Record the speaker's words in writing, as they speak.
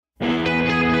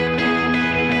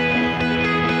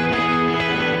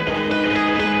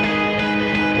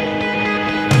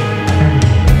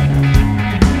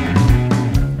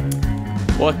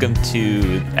Welcome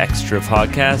to Extra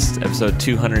Podcast, episode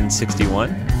 261.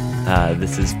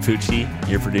 This is Poochie,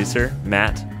 your producer,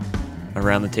 Matt.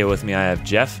 Around the table with me, I have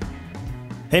Jeff.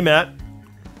 Hey, Matt.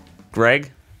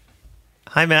 Greg.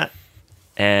 Hi, Matt.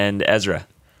 And Ezra.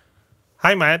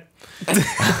 Hi, Matt.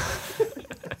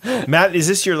 Matt, is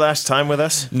this your last time with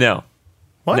us? No.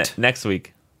 What? Next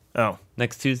week. Oh.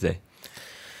 Next Tuesday.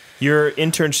 Your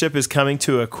internship is coming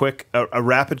to a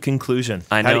rapid conclusion.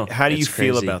 I know. How do you It's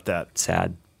feel crazy. about that?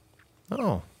 Sad. Oh.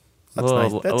 A That's little,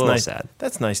 nice. That's a little nice. sad.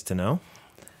 That's nice to know.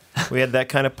 We had that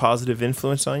kind of positive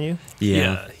influence on you?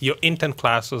 Yeah. Your intern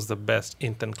class was the best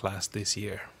intern class this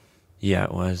year. Yeah,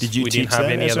 it was. Did you We teach didn't have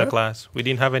that, any Ezra? other class. We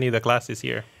didn't have any other class this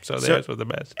year, so theirs was the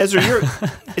best. Ezra,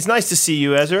 it's nice to see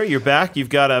you, Ezra. You're back. You've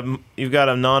got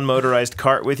a non-motorized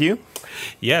cart with you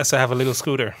Yes, I have a little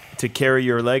scooter to carry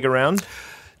your leg around.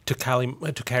 to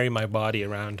carry my body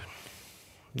around.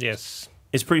 Yes,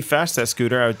 It's pretty fast, that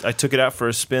scooter. I took it out for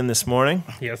a spin this morning.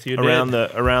 yes, you around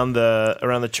did. around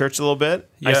the church a little bit.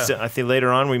 Yeah. I think later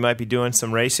on we might be doing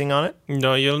some racing on it.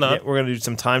 No, you'll Yeah, not. we're gonna do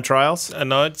some time trials.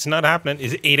 No, it's not happening.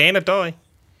 It ain't a toy.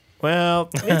 Well,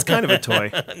 it's kind of a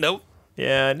toy. Nope.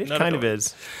 Yeah, it Not kind a of toy.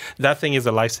 is. That thing is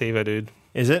a lifesaver, dude.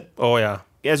 Is it? Oh yeah.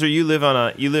 Ezra, you live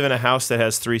in a house that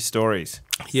has 3 stories.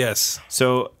 Yes.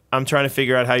 So I'm trying to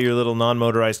figure out how your little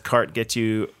non-motorized cart helps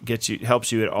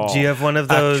you at all. Do you have one of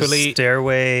those Actually-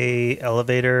 stairway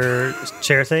elevator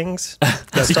chair things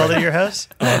installed at your house?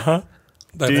 That's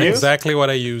Do you? exactly what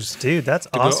I use. Dude, that's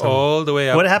To awesome. go all the way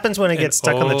up. What happens when it and gets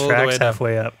stuck on all the the tracks way down.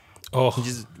 halfway up? Oh, He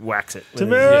just whacks it with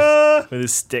Tamara!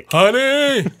 his stick.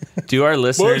 honey. Do our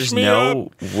listeners me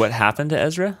know what happened to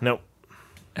Ezra? Nope.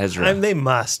 Ezra, They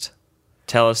must.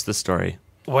 tell us the story.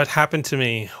 What happened to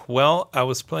me? Well, I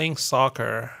was playing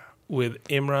soccer with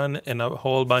Imran and a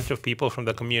whole bunch of people from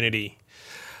the community.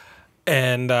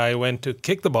 And I went to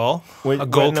kick the ball, a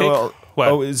goal kick. What?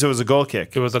 Oh, so it was a goal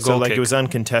kick. It was a So goal like kick. it was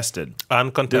uncontested.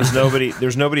 Uncontested.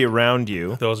 There's nobody around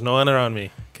you. There was no one around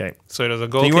me. Okay. So it was a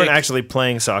goal So you kick. weren't actually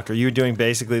playing soccer. You were doing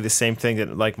basically the same thing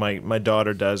that like my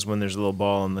daughter does when there's a little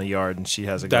ball in the yard and she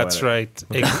has a go That's at it.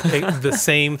 right. The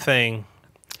same thing.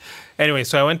 Anyway,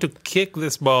 so I went to kick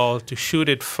this ball to shoot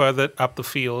it further up the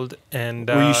field. And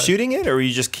Were you shooting it or were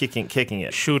you just kicking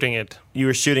it? shooting it You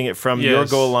were shooting it from your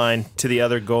Yes. goal line to the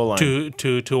other goal line.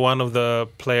 to one of the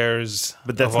players.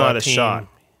 But that's of our not a team. shot.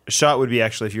 A shot would be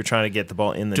actually if you're trying to get the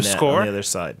ball in the To net score? on the other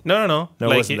side. No. No, it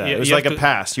Like, wasn't that. you- It was you like have a to-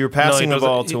 pass. You were passing it the was a-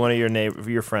 ball to one of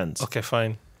your friends. Okay,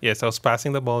 fine. Yes, I was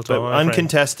passing the ball to But one of my friends.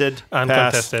 uncontested pass.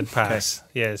 Uncontested pass.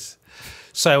 Yes.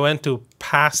 So I went to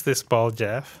pass this ball,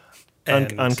 Jeff.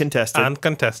 and- Uncontested.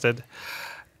 Uncontested.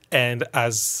 And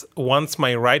once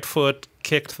my right foot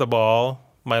kicked the ball,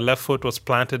 my left foot was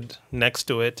planted next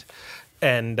to it,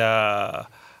 and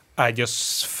I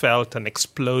just felt an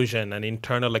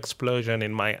internal explosion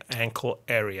in my ankle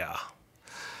area.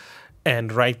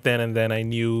 And right then and then I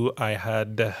knew I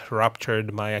had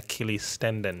ruptured my Achilles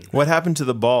tendon. What happened to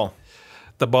the ball?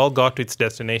 The ball got to its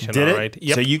destination, Did all it? right?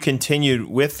 Yep. So you continued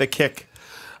with the kick.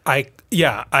 I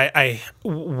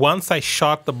once I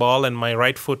shot the ball and my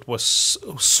right foot was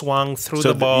swung through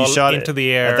the ball you shot into it.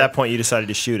 the air. At that point, you decided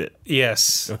to shoot it.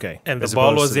 Yes. Okay. And As the ball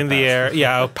opposed was to the in the pass. air.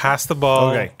 Yeah, I passed the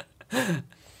ball. Okay.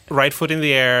 Right foot in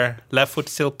the air, left foot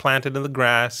still planted in the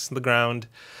ground,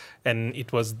 and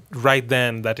it was right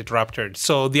then that it ruptured.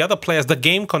 So the other players, the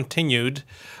game continued,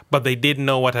 but they didn't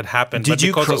know what had happened. Did But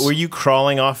you? because Were you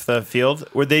crawling off the field?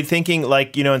 Were they thinking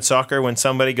like in soccer when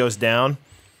somebody goes down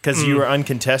because you were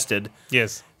uncontested?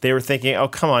 Yes. They were thinking, "Oh,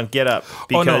 come on, get up!"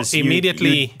 Oh, no, Because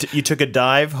immediately- you took a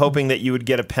dive, hoping that you would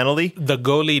get a penalty. The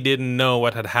goalie didn't know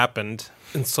what had happened,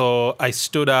 and so I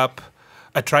stood up.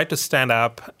 I tried to stand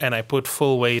up, and I put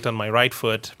full weight on my right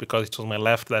foot because it was my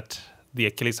left that the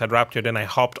Achilles had ruptured, and I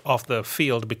hopped off the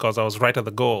field because I was right at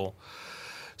the goal.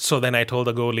 So then I told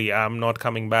the goalie, I'm not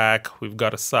coming back. We've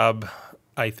got a sub.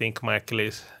 I think my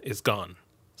Achilles is gone.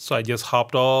 So I just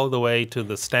hopped all the way to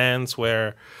the stands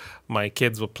where my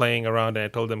kids were playing around, and I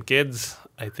told them, kids,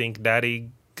 I think Daddy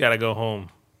gotta go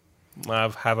home. I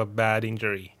have a bad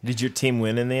injury. Did your team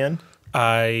win in the end?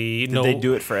 Did Did they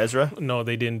do it for Ezra? No,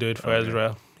 they didn't do it for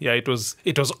Ezra. Yeah, it was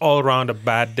all around a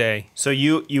bad day. So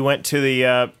you went to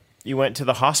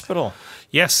the hospital.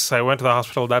 Yes, I went to the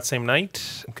hospital that same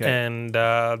night, Okay. and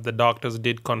the doctors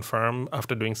did confirm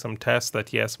after doing some tests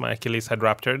that yes, my Achilles had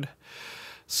ruptured.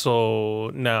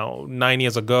 So now, 9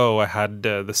 years ago, I had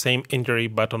the same injury,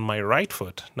 but on my right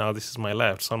foot. Now this is my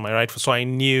left, so on my right foot. So I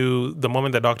knew the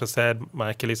moment the doctor said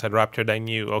my Achilles had ruptured, I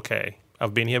knew, okay,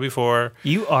 I've been here before.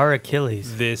 You are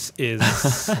Achilles. This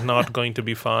is not going to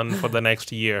be fun for the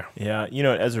next year. Yeah,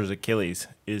 Ezra's Achilles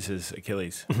is his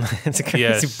Achilles. It's crazy.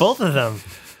 Yes. Both of them.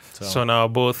 So now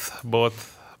both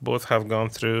have gone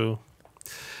through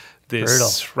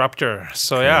this rupture.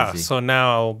 So yeah, so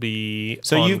now I'll be.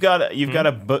 So you've got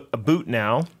a boot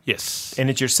now. Yes, and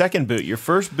it's your second boot. Your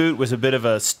first boot was a bit of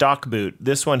a stock boot.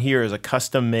 This one here is a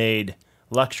custom-made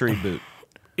luxury boot.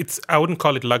 I wouldn't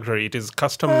call it luxury. It is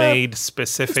custom-made,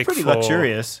 specific. It's pretty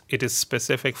luxurious. It is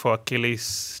specific for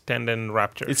Achilles tendon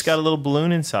ruptures. It's got a little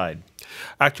balloon inside.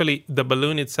 Actually, the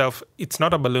balloon itself, it's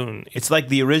not a balloon. It's like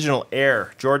the original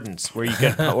Air Jordans, where you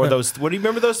can, or those. What do you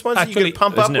remember those ones? Actually, you can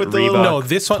pump up isn't it with the Reebok? little. No,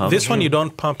 this one you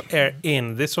don't pump air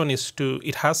in. This one is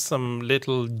it has some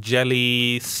little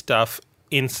jelly stuff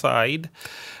inside,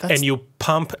 and you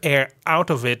pump air out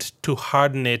of it to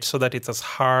harden it so that it's as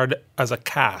hard as a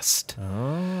cast,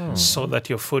 so that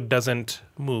your foot doesn't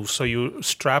move. So you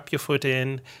strap your foot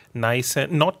in nice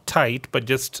and not tight, but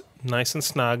just nice and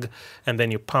snug, and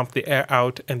then you pump the air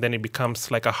out, and then it becomes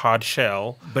like a hard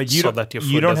shell. But that your foot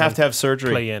you don't have doesn't to have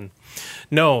surgery. play in.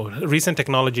 No, recent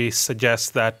technology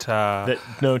suggests that That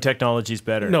no technology is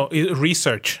better. no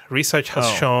research has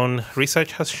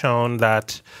shown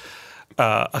that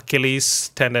Achilles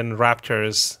tendon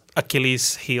ruptures,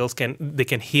 Achilles heels can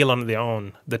heal on their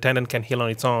own. The tendon can heal on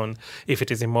its own if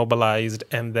it is immobilized,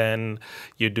 and then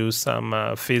you do some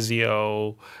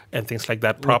physio and things like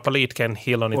that properly. It can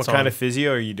heal on its own. What kind of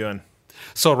physio are you doing?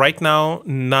 So right now,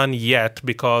 none yet,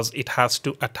 because it has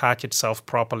to attach itself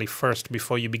properly first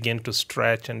before you begin to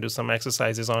stretch and do some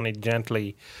exercises on it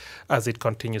gently as it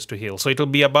continues to heal. So it'll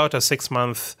be about a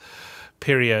 6-month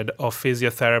period of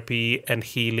physiotherapy and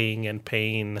healing and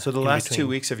pain. So the in last between. 2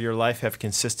 weeks of your life have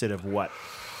consisted of what?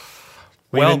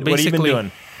 Well, what have you been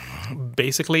doing?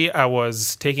 Basically, I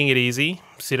was taking it easy,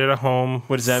 seated at home.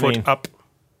 What does that foot mean? Up,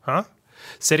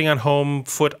 sitting at home,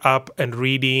 foot up, and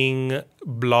reading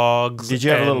blogs. Did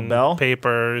you have a little and bell?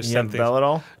 Papers. You and have a things. bell at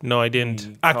all? No, I didn't.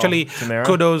 call Actually, Tamara?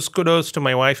 kudos to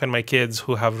my wife and my kids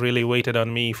who have really waited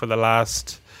on me for the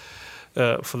last 2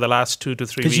 to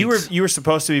 3 weeks. Because you were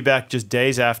supposed to be back just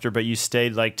days after, but you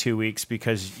stayed like 2 weeks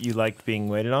because you liked being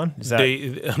waited on. Is that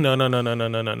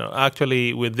No.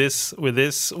 Actually, with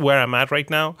this where I'm at right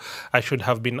now, I should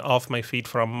have been off my feet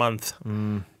for a month.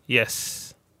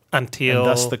 Yes, until and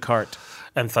thus the cart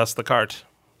the cart.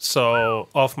 So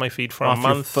off my feet for off a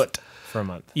month. your foot for a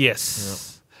month.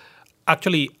 Yes.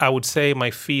 Actually, I would say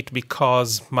my feet,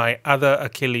 because my other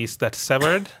Achilles that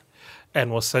severed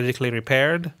and was surgically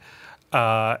repaired,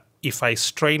 if I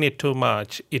strain it too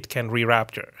much, it can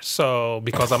re-rupture. So,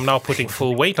 because I'm now putting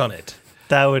full weight on it.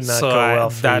 That would not go well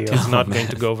for that you. is not going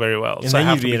to go very well. And so I then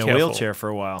have you'd to be be in a careful. wheelchair for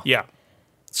a while. Yeah.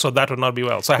 So that would not be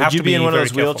well. So I Would have you to be in one of very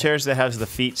those careful. wheelchairs that has the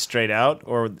feet straight out,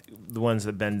 or the ones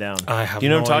that bend down? I have Do you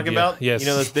know no what I'm talking idea. about? Yes. You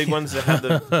know those big ones that have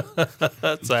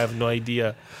the. So I have no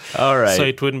idea. All right. So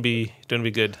it wouldn't be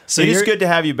good. So It is you're- good to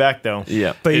have you back, though.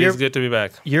 yeah. But It you're is good to be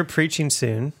back. you're preaching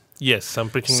soon. Yes, I'm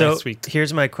preaching So next week.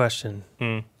 here's my question: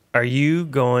 Mm. Are you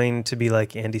going to be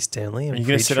like Andy Stanley? And Are you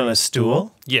going to preach sit from on a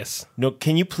stool? Yes. No.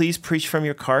 Can you please preach from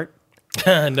your cart?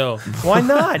 No. Why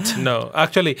not? No,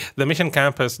 actually, the Mission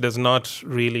Campus does not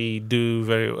really do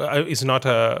very. It's not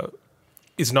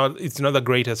the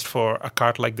greatest for a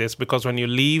cart like this, because when you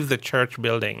leave the church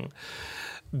building,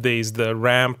 there's the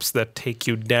ramps that take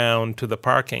you down to the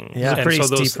parking. Yeah. and Pretty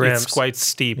so steep ramps. It's quite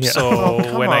steep. Yeah. So Oh,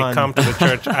 come when I on. come to the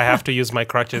church, I have to use my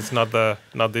crutches, not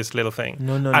this little thing.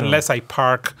 No. Unless I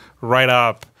park right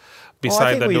up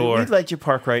beside the door. We'd let you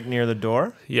park right near the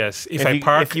door. Yes, If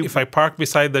you- if I park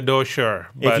beside the door, sure.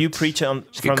 If But you preach from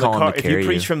the could call him cart, to if you carry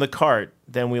preach you. from the cart,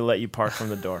 then we'll let you park from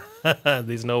the door.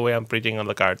 there's no way I'm preaching on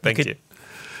the cart. Thank could- you.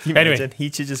 You Anyway. imagine?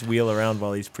 He should just wheel around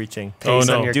while he's preaching. Oh, Pace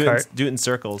no. on your do cart. it in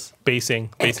circles. Pacing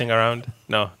around.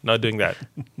 No, not doing that.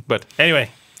 But anyway,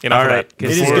 enough All of right. that.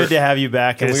 It is good to have you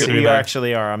back, and Good to be we back.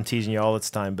 actually are. I'm teasing you all this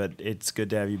time, but it's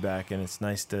good to have you back, and it's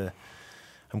nice to.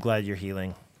 I'm glad you're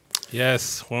healing.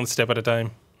 Yes, one step at a time.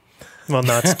 Well,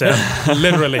 not step.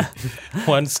 Literally,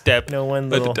 one step No, one at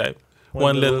little a time.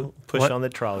 One little push What- on the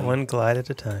trolley. One glide at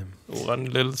a time. one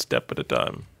little step at a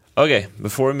time. Okay.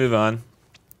 Before we move on,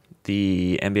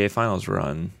 the NBA Finals were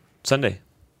on Sunday.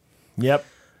 Yep.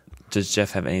 Does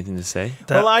Jeff have anything to say?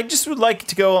 That- Well, I just would like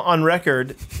to go on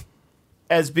record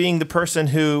as being the person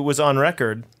who was on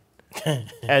record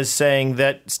as saying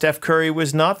that Steph Curry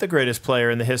was not the greatest player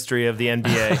in the history of the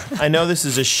NBA. I know this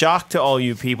is a shock to all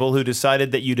you people who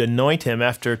decided that you'd anoint him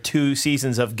after 2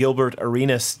 seasons of Gilbert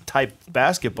Arenas type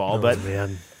basketball, Oh, but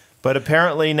man. But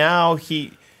apparently now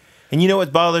he, and you know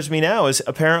what bothers me now is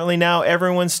apparently now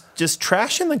everyone's just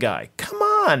trashing the guy. Come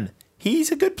on.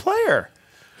 He's a good player.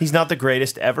 He's not the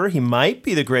greatest ever. He might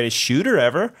be the greatest shooter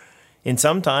ever in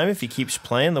some time if he keeps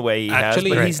playing the way he Actually-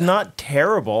 has. But Right. he's not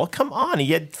terrible. Come on.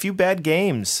 He had a few bad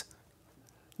games.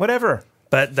 Whatever.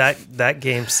 But that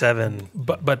game 7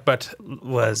 But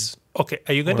was okay.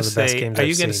 Are you going one to of the best say? games Are I've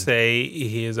you going to seen. say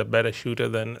he is a better shooter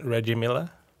than Reggie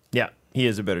Miller? Yeah, he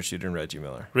is a better shooter than Reggie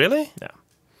Miller. Really? Yeah.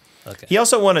 Okay. He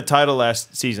also won a title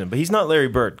last season, but he's not Larry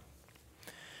Bird.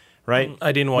 Right?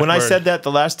 I didn't watch When I Bird. said that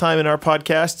the last time in our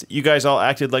podcast, you guys all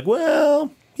acted like,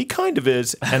 well, he kind of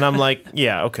is. And I'm like,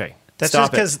 yeah, okay. That's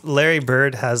Stop just because Larry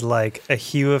Bird has like a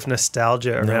hue of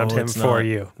nostalgia it. around No, him it's for not.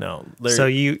 you. No. Larry, So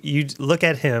you look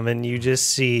at him and you just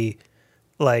see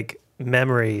like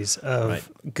memories of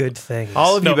good things.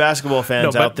 all of you No. basketball fans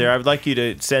No, but- out there, I would like you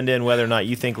to send in whether or not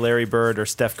you think Larry Bird or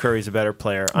Steph Curry is a better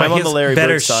player. But I'm on the he's Larry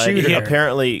better Bird side. shooter.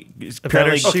 Apparently,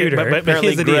 better shooter. apparently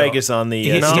here's the deal. Greg is on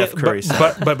the Steph Curry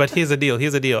side. But here's the deal.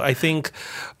 Here's the deal. I think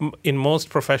in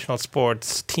most professional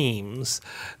sports teams,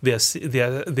 there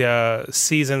are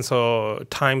seasons or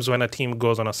times when a team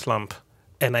goes on a slump,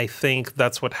 and I think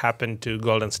that's what happened to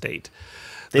Golden State.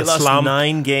 They The lost slump-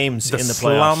 9 games The in the playoffs.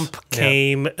 slump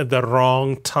came at the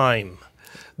wrong time.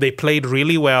 They played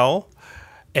really well,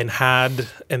 and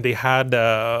they had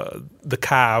the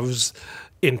Cavs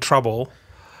in trouble,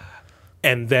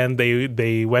 and then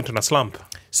they went on a slump.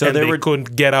 So and they they were-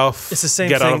 couldn't get off. It's the same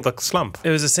get out thing. of the slump. It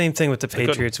was the same thing with the couldn't.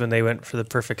 Patriots when they went for the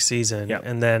perfect season, Yep.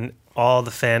 and then all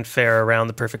the fanfare around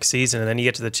the perfect season, and then you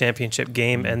get to the championship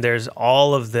game, and there's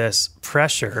all of this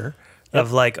pressure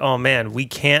of like, oh man, we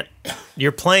can't.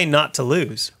 You're playing not to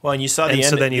lose. Well, and you saw the, And end,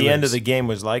 so then you the end of lose. the game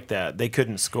was like that. They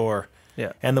couldn't score.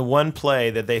 Yeah. And the one play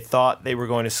that they thought they were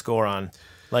going to score on,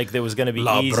 like that was going to be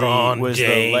LeBron easy, was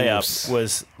James. the layup.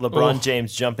 Was LeBron Oh.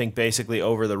 James jumping basically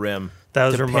over the rim, That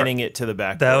was to remar- pinning it to the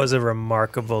back. That was a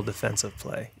remarkable defensive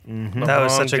play. Mm-hmm. That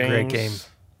was LeBron such a great game. James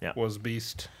Yeah. Was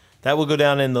beast. That will go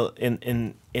down in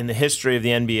the history of the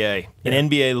NBA, in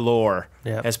NBA lore,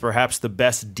 Yeah. as perhaps the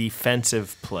best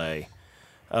defensive play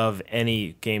of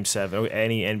any Game 7, or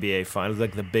any NBA final,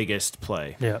 like the biggest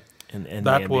play. Yeah. In the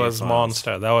That NBA was finals.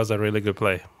 monster. That was a really good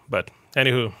play. But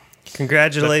anywho,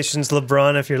 Congratulations,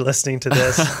 LeBron, if you're listening to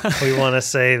this. We want to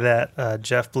say that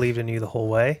Jeff believed in you the whole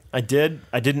way. I did.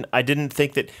 I didn't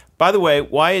think that. By the way,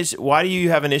 why do you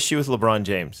have an issue with LeBron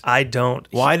James? I don't.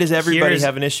 Why does everybody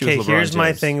have an issue with okay, LeBron here's my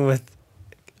James? thing with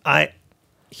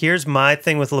Here's my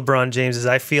thing with LeBron James is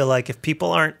I feel like if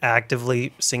people aren't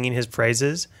actively singing his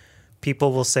praises,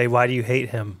 people will say, "Why do you hate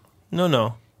him?"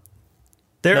 No.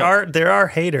 There No. are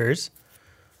haters,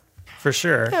 for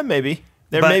sure. Yeah, maybe.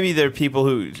 There are people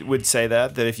who would say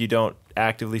that if you don't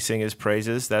actively sing his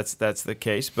praises, that's the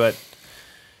case. But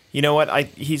you know what?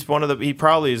 He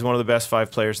probably is one of the best 5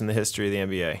 players in the history of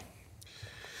the NBA.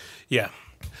 yeah.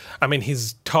 I mean,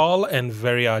 he's tall and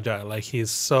very agile. Like, he's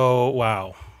so,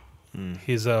 wow.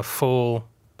 He's a full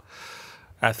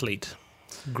athlete.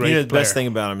 Great You know, the player. best thing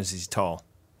about him is he's tall.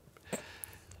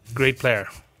 Great player.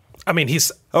 I mean,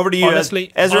 he's Over to you,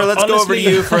 honestly, Ezra. Let's go over to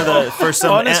honestly- you for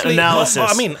some honestly, analysis.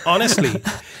 I mean, honestly,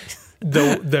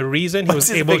 the reason he what's was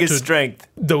his able biggest to strength?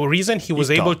 the reason he was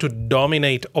He's able tall. to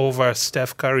dominate over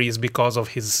Steph Curry is because of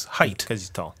his height. Because he's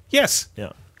tall. Yes,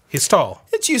 Yeah, he's tall.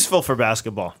 it's useful for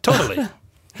basketball. Totally.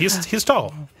 He's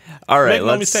tall. All right, Make no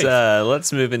let's mistake.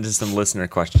 let's move into some listener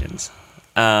questions.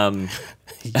 Mocking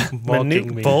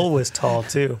Manute me. Bull was tall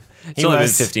too. It's only been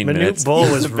was- 15 Manute minutes. Bull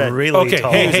was the best. really Okay,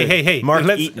 tall. hey. Mark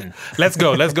let's, Eaton. Let's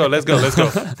go.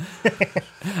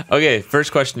 Okay,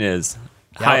 first question is,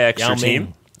 hi Yao extra Ming.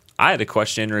 team. I had a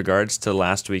question in regards to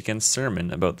last weekend's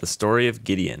sermon about the story of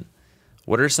Gideon.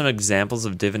 What are some examples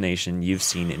of divination you've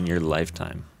seen in your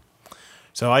lifetime?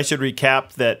 So I should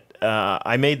recap that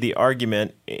I made the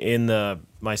argument in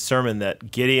my sermon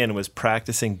that Gideon was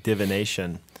practicing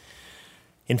divination.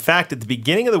 In fact, at the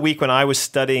beginning of the week when I was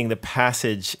studying the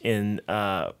passage in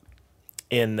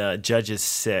Judges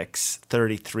 6,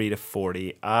 33 to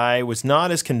 40, I was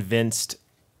not as convinced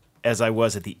as I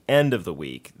was at the end of the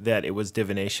week that it was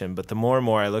divination. But the more and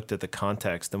more I looked at the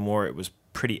context, the more it was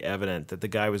pretty evident that the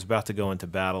guy was about to go into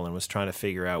battle and was trying to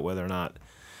figure out whether or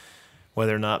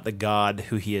not the God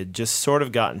who he had just sort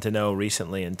of gotten to know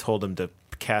recently and told him to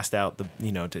cast out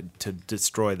to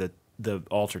destroy the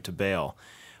altar to Baal,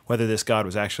 whether this God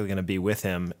was actually going to be with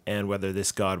him and whether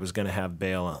this God was going to have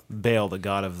Baal, the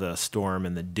god of the storm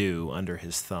and the dew, under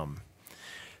his thumb.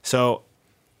 So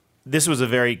this was a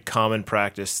very common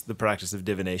practice, the practice of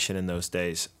divination in those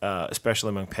days, especially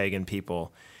among pagan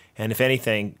people. And if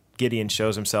anything, Gideon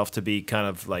shows himself to be kind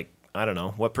of like, I don't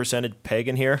know, what percentage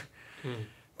pagan here?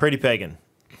 Pretty pagan.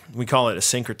 We call it a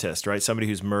syncretist, right? Somebody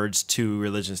who's merged 2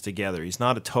 religions together. He's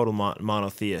not a total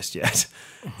monotheist yet.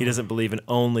 He doesn't believe in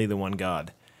only the one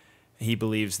God. He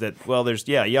believes that, well, there's,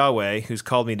 Yahweh, who's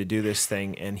called me to do this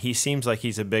thing, and he seems like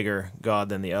he's a bigger God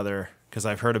than the other, because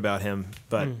I've heard about him,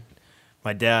 but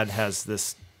my dad has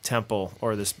this temple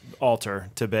or this altar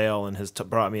to Baal and has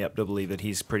brought me up to believe that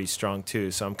he's pretty strong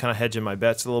too. So I'm kind of hedging my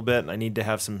bets a little bit, and I need to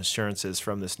have some assurances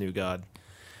from this new god.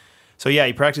 So yeah,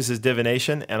 he practices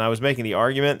divination, and I was making the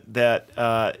argument that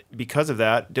because of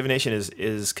that, divination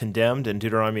is condemned in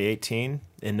Deuteronomy 18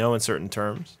 in no uncertain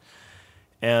terms.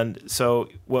 And so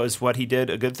was what he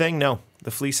did a good thing? No. The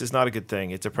fleece is not a good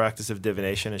thing. It's a practice of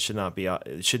divination. It should not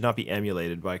be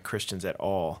emulated by Christians at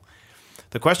all.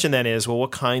 The question then is, well,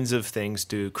 what kinds of things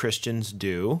do Christians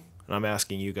do? And I'm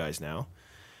asking you guys now.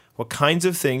 What kinds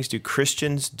of things do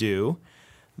Christians do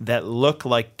that look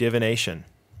like divination?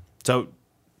 So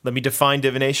let me define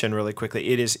divination really quickly.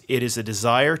 It is a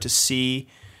desire to see,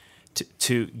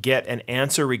 to get an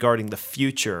answer regarding the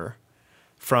future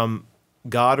from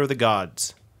God or the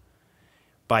gods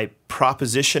by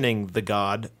propositioning the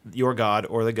God, your God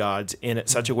or the gods, in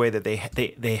such a way that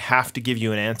they have to give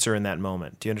you an answer in that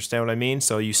moment. Do you understand what I mean?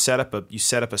 So you set up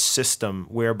a system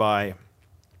whereby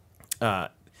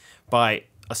by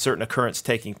a certain occurrence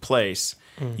taking place,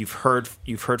 you've heard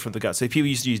from the gods. So people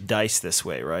used to use dice this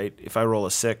way, right? If I roll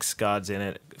a 6, God's in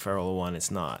it. If I roll a 1,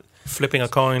 it's not. Flipping a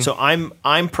coin. So I'm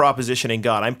propositioning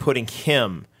God. I'm putting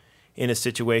him in a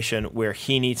situation where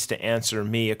he needs to answer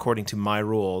me according to my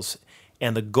rules,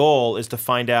 and the goal is to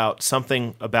find out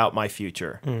something about my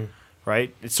future,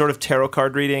 right? It's sort of tarot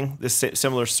card reading, this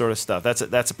similar sort of stuff.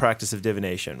 That's a practice of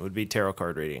divination, would be tarot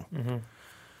card reading,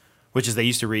 which is they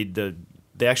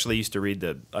actually used to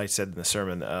read I said in the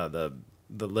sermon, the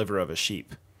liver of a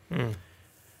sheep.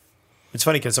 It's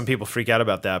funny because some people freak out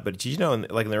about that, but did you know, in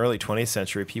the early 20th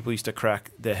century, people used to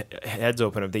crack the heads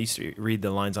open they used to read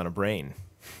the lines on a brain.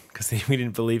 Because we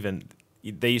didn't believe in,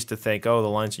 they used to think, the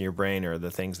lines in your brain are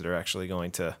the things that are actually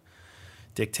going to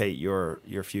dictate your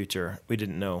future. We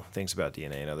didn't know things about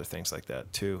DNA and other things like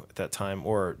that too at that time,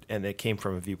 and it came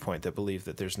from a viewpoint that believed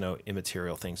that there's no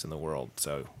immaterial things in the world.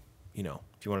 So, if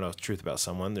you want to know the truth about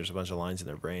someone, there's a bunch of lines in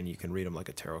their brain. You can read them like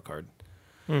a tarot card.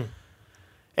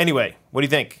 Anyway, what do you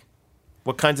think?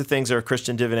 What kinds of things are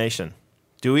Christian divination?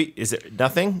 Is it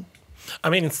nothing? I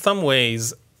mean, in some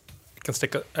ways,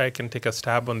 I can take a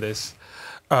stab on this.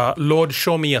 Lord,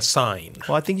 show me a sign.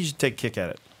 Well, I think you should take a kick at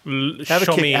it. Have a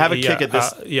kick at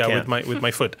this. With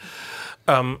my foot.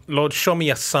 Lord, show me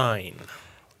a sign.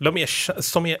 Show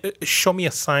me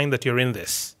a sign that you're in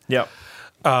this. Yeah.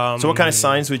 So what kind of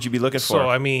signs would you be looking for? So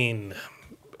I mean,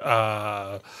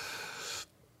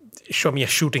 show me a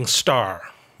shooting star.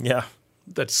 Yeah.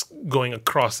 That's going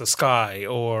across the sky,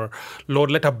 or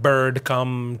Lord, let a bird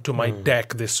come to my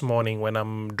deck this morning when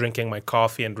I'm drinking my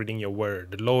coffee and reading your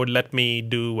word. Lord, let me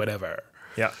do whatever.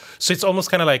 Yeah. So it's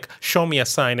almost kind of like, show me a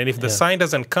sign. And if the sign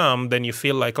doesn't come, then you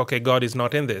feel like, okay, God is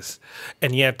not in this.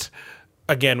 And yet,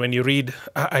 again, when you read,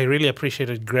 I really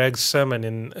appreciated Greg's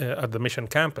sermon at the Mission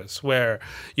Campus, where,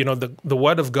 the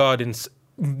word of God in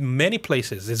many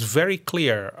places is very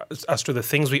clear as to the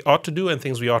things we ought to do and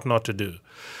things we ought not to do.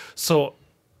 So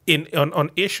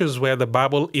on issues where the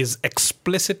Bible is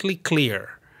explicitly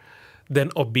clear,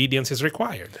 then obedience is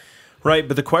required. Right,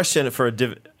 but the question for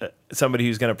somebody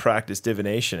who's going to practice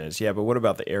divination is, but what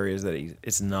about the areas that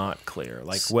it's not clear?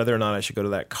 Like whether or not I should go to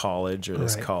that college or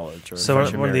this college. Or so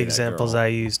one of the examples I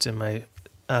used in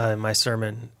my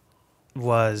sermon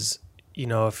was,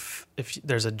 if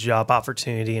there's a job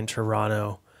opportunity in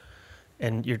Toronto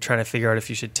and you're trying to figure out if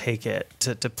you should take it,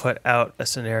 to put out a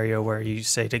scenario where you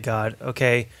say to God,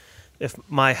 okay, if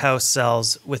my house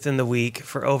sells within the week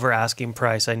for over asking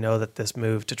price, I know that this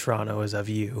move to Toronto is of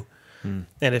you. And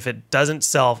if it doesn't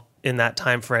sell in that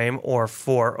time frame or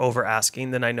for over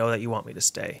asking, then I know that you want me to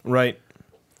stay. Right.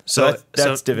 So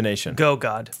that's divination. Go,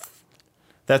 God.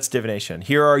 That's divination.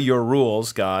 Here are your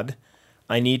rules, God.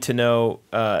 I need to know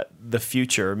the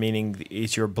future, meaning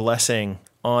is your blessing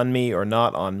on me or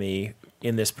not on me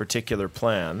in this particular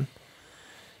plan.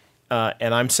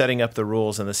 And I'm setting up the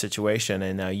rules in the situation,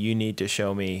 and now you need to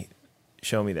show me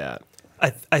that.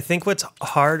 I think what's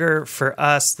harder for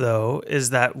us though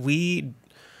is that we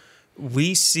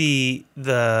see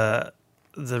the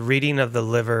reading of the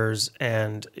livers,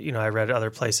 and I read other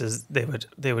places they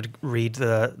would read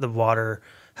the water,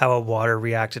 how a water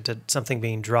reacted to something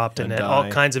being dropped in it, all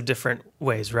kinds of different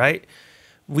ways, right?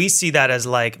 We see that as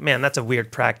like, man, that's a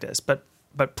weird practice, but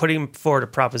putting forward a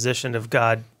proposition of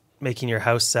God making your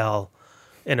house sell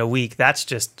in a week, that's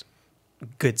just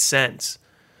good sense.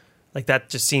 Like that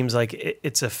just seems like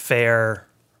it's a fair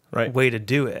way to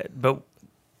do it. But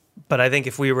I think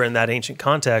if we were in that ancient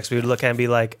context, we would look at it and be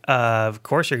like, of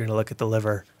course you're going to look at the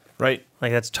liver. Right.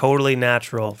 Like that's totally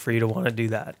natural for you to want to do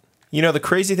that. The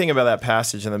crazy thing about that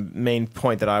passage, and the main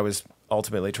point that I was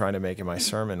ultimately trying to make in my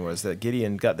sermon was that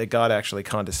God actually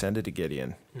condescended to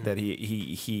Gideon, that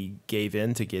he gave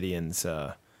in to Gideon's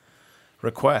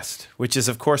request, which is,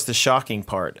 of course, the shocking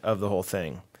part of the whole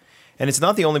thing. And it's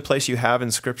not the only place you have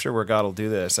in Scripture where God will do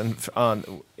this. And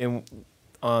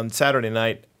on Saturday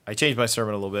night, I changed my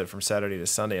sermon a little bit from Saturday to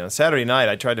Sunday. On Saturday night,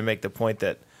 I tried to make the point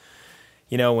that,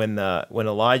 when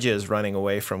Elijah is running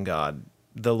away from God,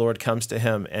 the Lord comes to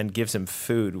him and gives him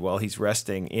food while he's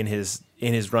resting in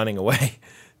his running away.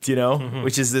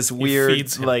 Which is this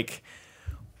weird, like,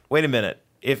 wait a minute,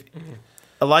 if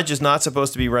Elijah's not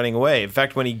supposed to be running away. In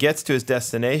fact, when he gets to his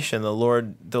destination, the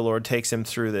Lord takes him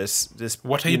through this.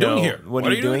 What are you doing here? What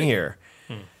are you doing here?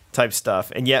 Type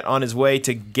stuff. And yet, on his way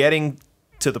to getting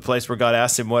to the place where God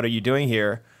asks him, "What are you doing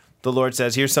here?" the Lord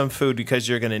says, "Here's some food because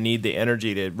you're going to need the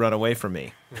energy to run away from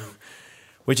me."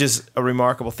 Which is a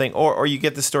remarkable thing. Or you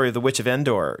get the story of the witch of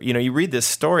Endor. You read this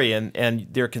story and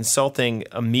they're consulting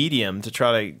a medium to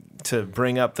try to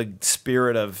bring up the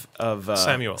spirit of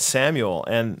Samuel.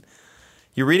 And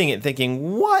you're reading it and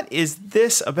thinking, what is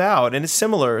this about? And it's a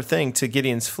similar thing to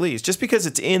Gideon's fleece. Just because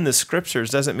it's in the Scriptures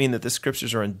doesn't mean that the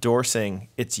Scriptures are endorsing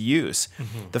its use.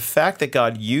 The fact that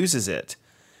God uses it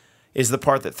is the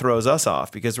part that throws us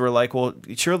off, because we're like, well,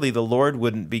 surely the Lord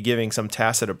wouldn't be giving some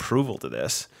tacit approval to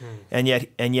this. And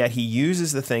yet he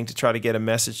uses the thing to try to get a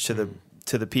message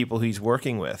to the people he's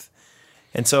working with.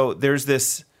 And so there's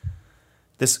this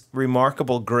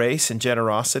remarkable grace and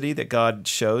generosity that God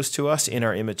shows to us in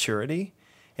our immaturity.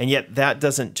 And yet that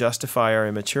doesn't justify our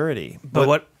immaturity.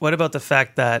 But what about the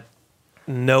fact that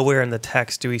nowhere in the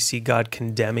text do we see God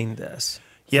condemning this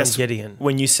from Gideon?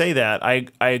 When you say that, I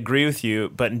agree with you,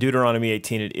 but in Deuteronomy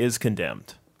 18 it is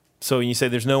condemned. So when you say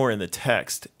there's nowhere in the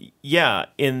text,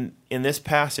 in this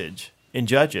passage, in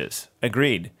Judges,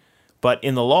 agreed. But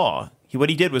in the law, what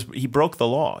he did was he broke the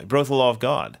law. He broke the law of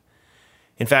God.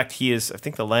 In fact, I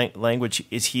think the language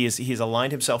is he has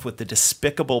aligned himself with the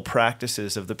despicable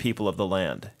practices of the people of the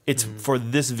land. It's for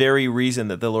this very reason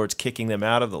that the Lord's kicking them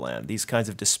out of the land, these kinds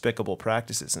of despicable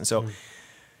practices. And so,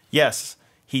 yes,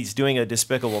 he's doing a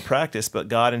despicable practice, but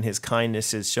God in his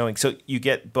kindness is showing. So you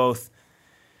get both.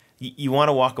 You want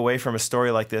to walk away from a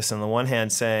story like this on the one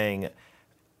hand saying,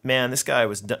 man, this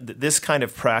kind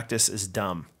of practice is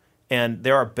dumb. And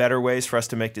there are better ways for us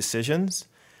to make decisions.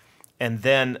 And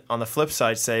then on the flip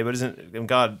side, say, but isn't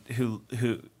God who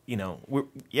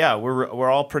we're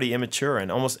all pretty immature,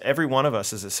 and almost every one of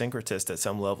us is a syncretist at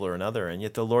some level or another, and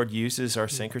yet the Lord uses our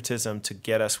syncretism to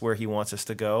get us where He wants us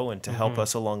to go and to help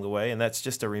us along the way, and that's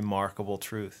just a remarkable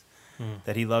truth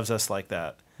that He loves us like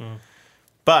that.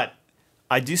 But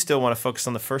I do still want to focus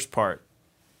on the first part,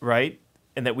 right?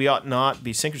 And that we ought not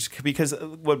be syncretists, because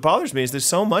what bothers me is there's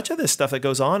so much of this stuff that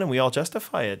goes on, and we all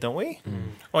justify it, don't we?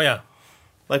 Oh yeah.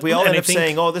 Like we all end up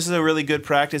saying, "Oh, this is a really good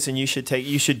practice, and you should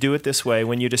do it this way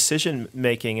when you're decision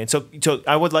making." And so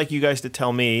I would like you guys to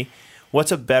tell me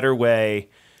what's a better way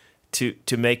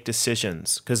to make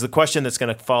decisions, because the question that's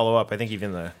going to follow up, I think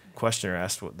even the questioner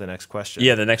asked the next question.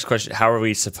 Yeah, the next question: how are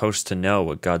we supposed to know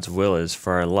what God's will is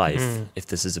for our life if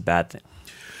this is a bad thing?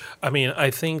 I mean,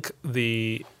 I think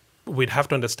we'd have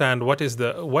to understand what is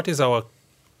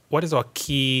our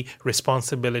key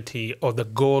responsibility or the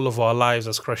goal of our lives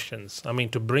as Christians. I mean,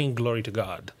 to bring glory to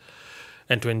God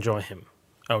and to enjoy Him,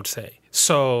 I would say.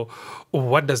 So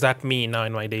what does that mean now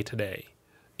in my day-to-day?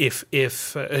 Is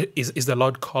the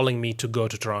Lord calling me to go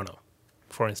to Toronto,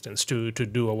 for instance, to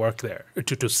do a work there,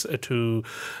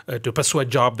 to pursue a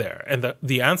job there? And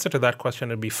the answer to that question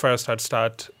would be, first I'd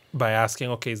start by asking,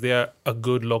 okay, is there a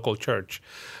good local church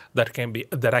that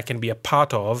I can be a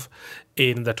part of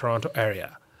in the Toronto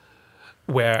area,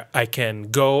 where I can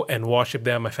go and worship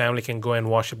there, my family can go and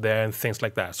worship there, and things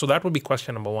like that. So that would be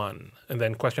question number one. And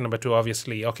then question number two,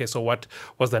 obviously, okay, so what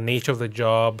was the nature of the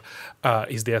job?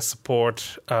 Is there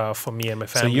support for me and my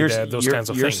family there? Those kinds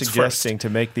of things. You're suggesting to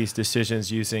make these decisions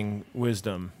using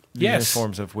wisdom, using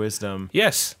forms of wisdom.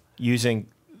 Yes. Using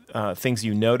things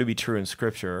you know to be true in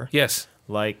Scripture. Yes.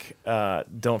 Like,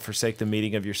 don't forsake the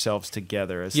meeting of yourselves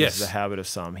together, as is the habit of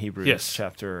some. Hebrews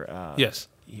chapter...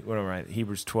 What am I right?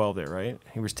 Hebrews 12 there, right?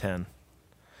 Hebrews 10.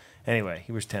 Anyway,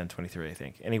 Hebrews 10:23, I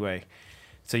think. Anyway,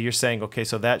 so you're saying, okay,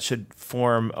 so that should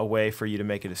form a way for you to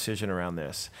make a decision around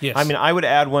this. Yes. I mean, I would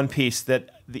add one piece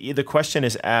that the question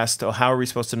is asked, how are we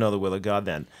supposed to know the will of God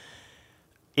then?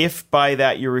 If by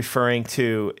that you're referring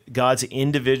to God's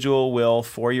individual will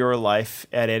for your life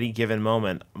at any given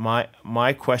moment,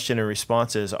 my question and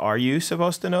response is, are you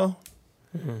supposed to know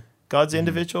God's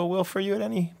individual will for you at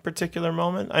any particular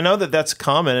moment? I know that that's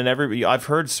common, and I've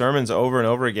heard sermons over and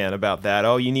over again about that.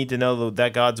 Oh, you need to know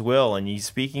that God's will, and He's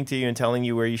speaking to you and telling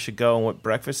you where you should go and what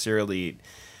breakfast cereal to eat.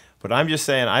 But I'm just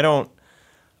saying, I don't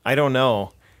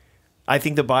know. I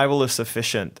think the Bible is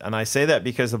sufficient, and I say that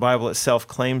because the Bible itself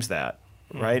claims that,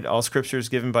 right? All Scripture is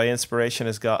given by inspiration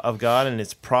of God, and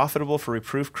it's profitable for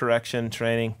reproof, correction,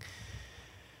 training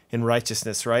in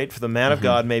righteousness, right? For the man of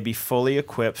God may be fully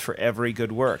equipped for every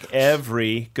good work.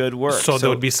 Every good work. So there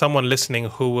would be someone listening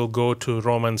who will go to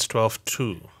Romans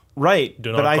 12:2. Right.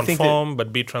 Do but not I think conform,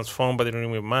 but be transformed by the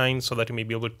renewing of your mind, so that you may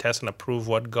be able to test and approve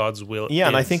what God's will is. Yeah,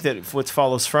 and I think that what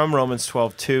follows from Romans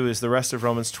 12:2 is the rest of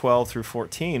Romans 12 through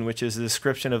 14, which is the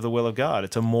description of the will of God.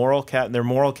 It's a moral they're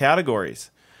moral categories.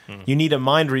 You need a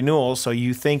mind renewal, so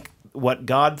you think what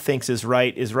God thinks is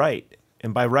right.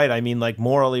 And by right, I mean like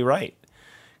morally right.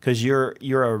 Because you're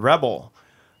a rebel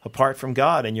apart from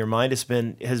God, and your mind has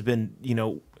been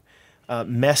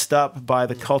messed up by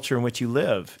the culture in which you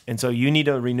live. And so you need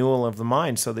a renewal of the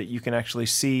mind so that you can actually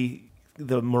see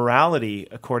the morality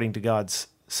according to God's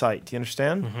sight. Do you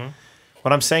understand?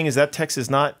 What I'm saying is that text is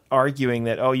not arguing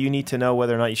that, you need to know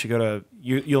whether or not you should go to,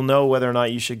 you'll know whether or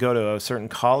not you should go to a certain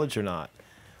college or not.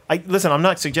 Listen, I'm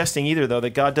not suggesting either, though, that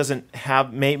God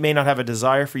may not have a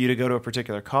desire for you to go to a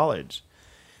particular college.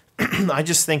 I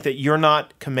just think that you're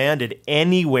not commanded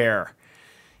anywhere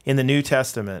in the New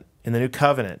Testament, in the New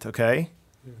Covenant, okay?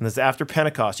 And this is after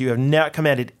Pentecost. You have not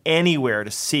commanded anywhere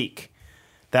to seek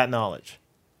that knowledge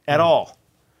at all.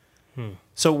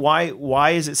 So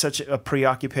why is it such a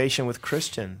preoccupation with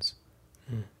Christians?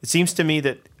 It seems to me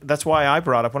that's why I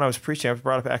brought up, when I was preaching, I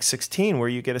brought up Acts 16, where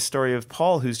you get a story of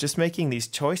Paul who's just making these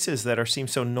choices that seem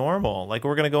so normal. Like,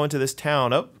 we're going to go into this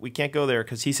town. Oh, we can't go there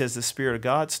because he says the Spirit of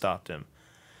God stopped him.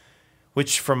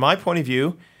 Which, from my point of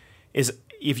view, is,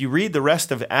 if you read the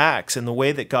rest of Acts and the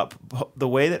way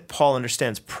that Paul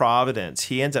understands providence,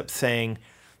 he ends up saying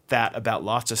that about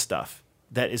lots of stuff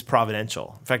that is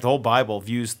providential. In fact, the whole Bible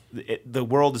views the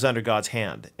world is under God's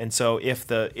hand. And so if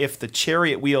the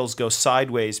chariot wheels go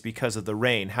sideways because of the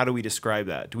rain, how do we describe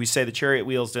that? Do we say the chariot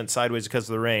wheels went sideways because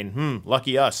of the rain?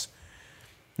 Lucky us.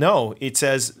 No, it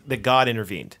says that God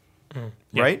intervened,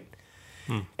 right?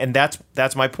 And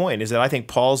that's my point, is that I think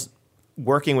Paul's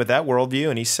working with that worldview,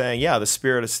 and he's saying, the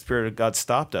Spirit of God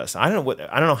stopped us. I don't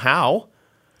know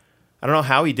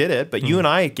how he did it, but you and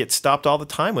I get stopped all the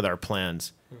time with our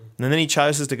plans. And then he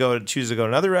chooses to go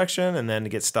another direction, and then to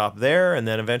get stopped there, and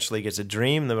then eventually he gets a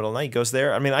dream in the middle of the night, he goes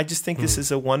there. I mean, I just think this is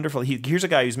a wonderful, here's a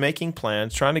guy who's making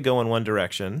plans, trying to go in one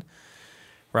direction,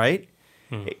 right?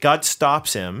 God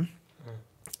stops him.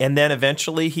 And then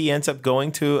eventually he ends up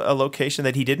going to a location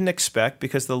that he didn't expect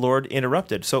because the Lord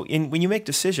interrupted. So when you make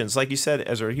decisions, like you said,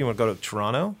 Ezra, you want to go to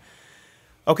Toronto?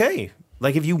 Okay.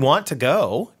 Like, if you want to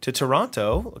go to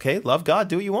Toronto, okay, love God,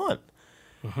 do what you want.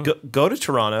 Go to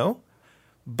Toronto.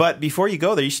 But before you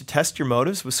go there, you should test your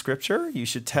motives with Scripture. You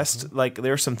should test, like,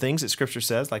 there are some things that Scripture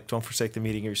says, like, don't forsake the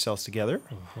meeting of yourselves together,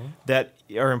 that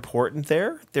are important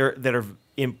there. That are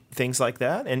things like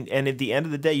that. And at the end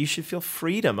of the day, you should feel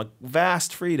freedom, a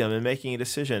vast freedom in making a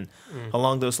decision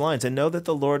along those lines, and know that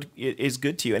the Lord is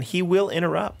good to you, and he will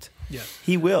interrupt. Yeah.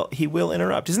 He will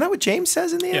interrupt. Isn't that what James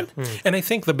says in the end? And I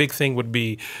think the big thing would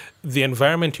be the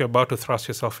environment you're about to thrust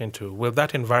yourself into. Will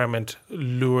that environment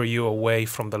lure you away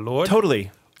from the Lord?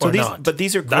 Totally. Or not? But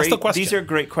these are That's great. the question. These are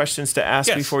great questions to ask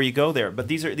Yes. before you go there. But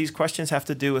these questions have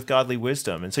to do with godly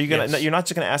wisdom, and so you're not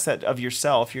just going to ask that of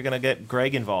yourself. You're going to get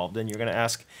Greg involved, and you're going to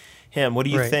ask him, "What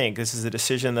do you think? This is a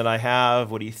decision that I have.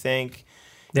 What do you think?"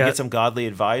 You get some godly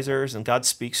advisors, and God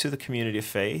speaks through the community of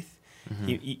faith.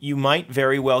 You might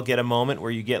very well get a moment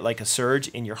where you get like a surge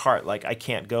in your heart, like, I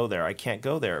can't go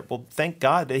there. Well, thank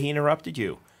God that he interrupted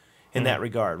you in that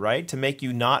regard, right? To make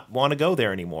you not want to go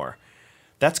there anymore.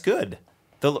 That's good.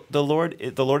 The Lord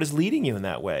is leading you in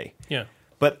that way. Yeah.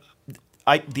 But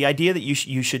the idea that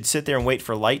you should sit there and wait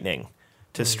for lightning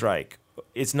to strike,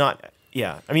 it's not.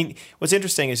 Yeah, I mean, what's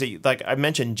interesting is that, like I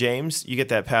mentioned, James. You get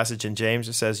that passage in James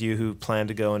that says, "You who plan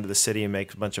to go into the city and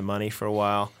make a bunch of money for a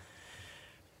while."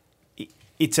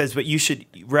 It says, but what you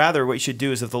should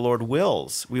do is, if the Lord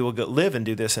wills, we will live and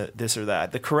do this or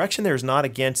that. The correction there is not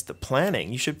against the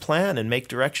planning. You should plan and make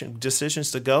decisions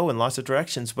to go in lots of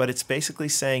directions, but it's basically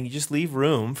saying you just leave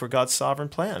room for God's sovereign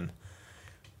plan.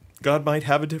 God might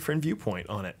have a different viewpoint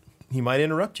on it. He might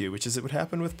interrupt you, which is what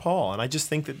happened with Paul. And I just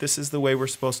think that this is the way we're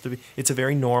supposed to be. It's a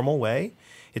very normal way.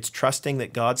 It's trusting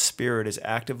that God's Spirit is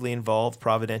actively involved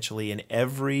providentially in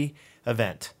every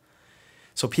event.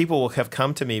 So people will have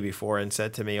come to me before and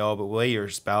said to me, "Oh, but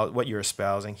what you're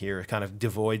espousing here kind of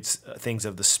devoids things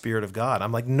of the Spirit of God."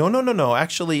 I'm like, no.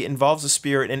 Actually, it involves the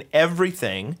Spirit in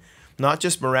everything, not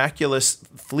just miraculous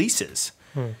fleeces.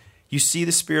 You see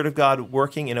the Spirit of God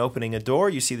working and opening a door.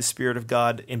 You see the Spirit of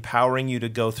God empowering you to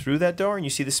go through that door. And you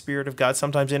see the Spirit of God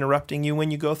sometimes interrupting you when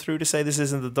you go through to say, this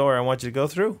isn't the door I want you to go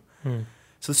through.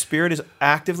 So the Spirit is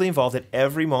actively involved at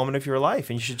every moment of your life.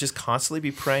 And you should just constantly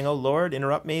be praying, oh, Lord,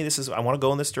 interrupt me. I want to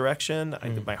go in this direction.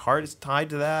 My heart is tied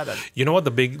to that. You know what the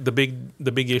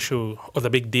big issue or the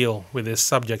big deal with this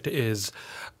subject is,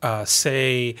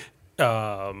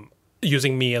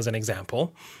 using me as an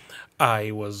example,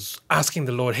 I was asking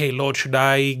the Lord, hey, Lord, should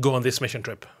I go on this mission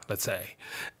trip, let's say,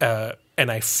 and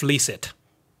I fleece it.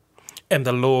 And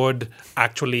the Lord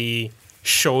actually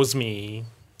shows me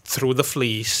through the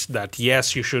fleece that,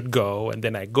 yes, you should go. And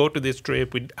then I go to this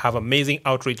trip, we have amazing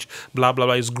outreach, blah, blah,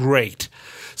 blah, it's great.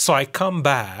 So I come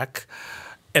back,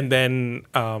 and then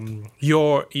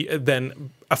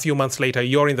then a few months later,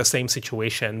 you're in the same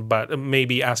situation, but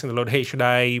maybe asking the Lord, hey, should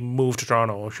I move to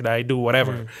Toronto? Should I do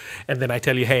whatever? And then I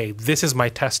tell you, hey, this is my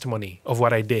testimony of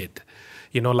what I did.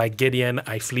 You know, like Gideon,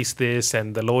 I fleeced this,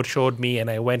 and the Lord showed me, and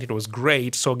I went. It was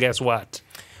great. So guess what?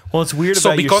 Well, it's weird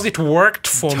So about because it worked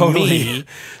for me,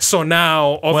 so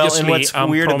now obviously and what's I'm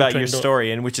weird prompt about to your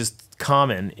story, and which is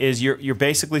common, is you're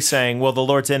basically saying, well, the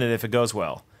Lord's in it if it goes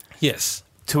well. Yes.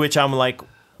 To which I'm like,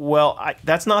 well,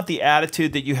 that's not the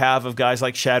attitude that you have of guys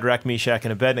like Shadrach, Meshach,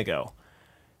 and Abednego,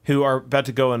 who are about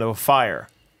to go into a fire,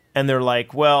 and they're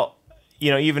like, well,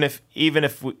 you know, even if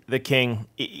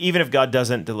God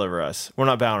doesn't deliver us, we're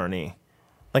not bowing our knee.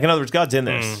 Like, in other words, God's in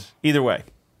this either way.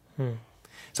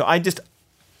 So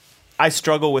I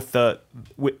struggle with the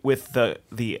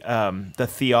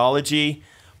theology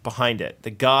behind it.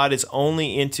 That God is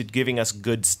only into giving us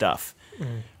good stuff.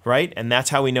 Right? And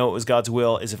that's how we know it was God's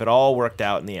will, is if it all worked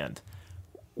out in the end.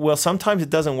 Well, sometimes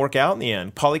it doesn't work out in the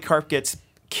end. Polycarp gets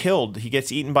killed. He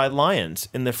gets eaten by lions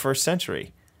in the 1st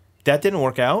century. That didn't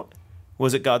work out.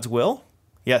 Was it God's will?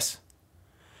 Yes.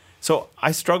 So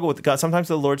I struggle with God. Sometimes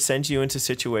the Lord sends you into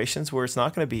situations where it's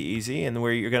not going to be easy, and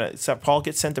where you're going to... Paul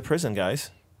gets sent to prison,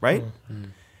 guys. Right?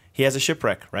 He has a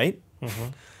shipwreck, right?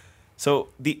 So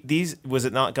was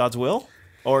it not God's will?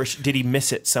 Or did he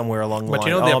miss it somewhere along the line?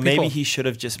 You know, maybe he should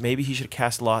have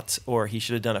cast lots, or he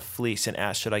should have done a fleece and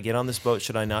asked, should I get on this boat?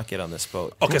 Should I not get on this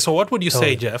boat? Okay, so what would you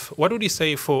say, Jeff? What would you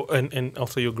say and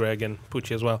also you, Greg, and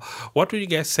Pucci as well, what would you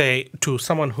guys say to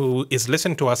someone who is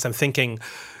listening to us and thinking,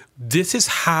 this is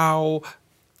how,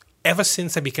 ever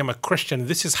since I became a Christian,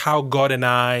 this is how God and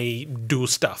I do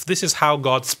stuff. This is how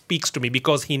God speaks to me,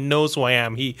 because he knows who I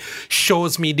am. He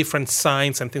shows me different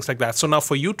signs and things like that. So now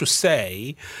for you to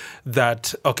say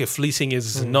that, okay, fleecing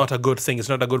is not a good thing, it's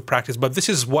not a good practice, but this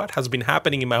is what has been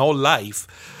happening in my whole life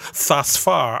thus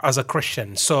far as a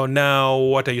Christian. So now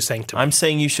what are you saying to me? I'm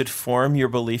saying you should form your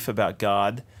belief about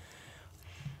God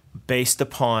based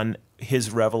upon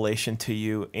his revelation to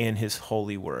you in his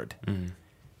holy word.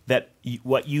 That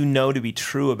what you know to be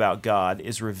true about God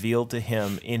is revealed to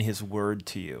him in his word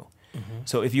to you.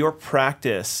 So if your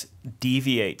practice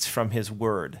deviates from his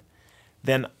word,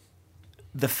 then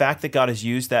the fact that God has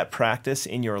used that practice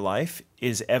in your life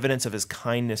is evidence of his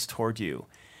kindness toward you.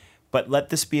 But let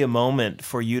this be a moment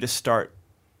for you to start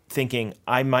thinking,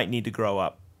 I might need to grow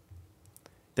up.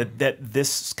 That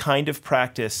this kind of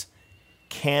practice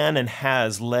can and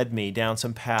has led me down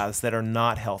some paths that are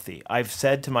not healthy. I've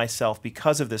said to myself,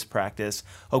 because of this practice,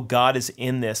 oh, God is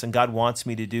in this and God wants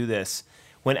me to do this,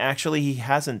 when actually he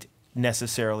hasn't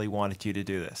necessarily wanted you to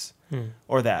do this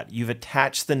or that. You've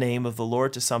attached the name of the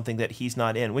Lord to something that he's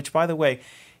not in, which, by the way,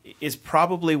 is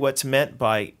probably what's meant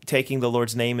by taking the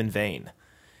Lord's name in vain.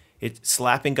 It's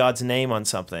slapping God's name on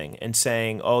something and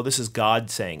saying, oh, this is God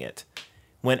saying it.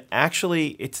 When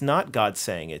actually it's not God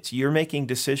saying it. You're making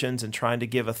decisions and trying to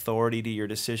give authority to your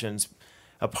decisions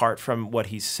apart from what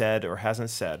he's said or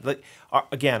hasn't said. Like,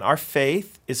 again, our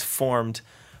faith is formed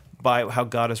by how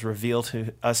God has revealed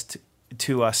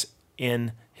to us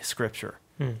in Scripture.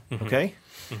 Okay?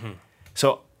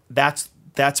 So that's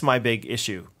my big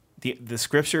issue. The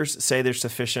Scriptures say they're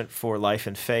sufficient for life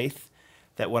and faith,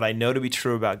 that what I know to be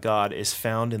true about God is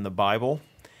found in the Bible.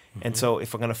 And so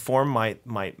if I'm going to form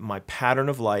my pattern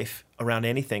of life around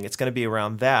anything, it's going to be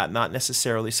around that, not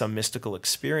necessarily some mystical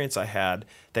experience I had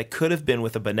that could have been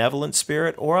with a benevolent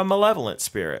spirit or a malevolent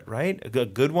spirit, right? A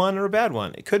good one or a bad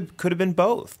one. It could have been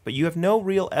both, but you have no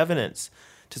real evidence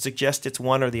to suggest it's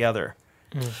one or the other.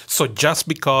 So just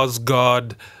because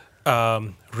God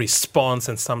responds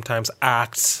and sometimes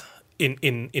acts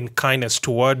in kindness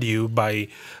toward you by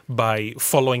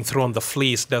following through on the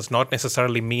fleece does not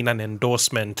necessarily mean an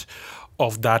endorsement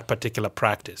of that particular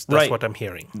practice. That's what I'm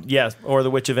hearing. Yeah, or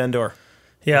the Witch of Endor.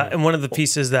 Yeah, and one of the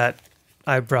pieces that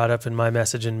I brought up in my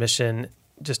message and mission,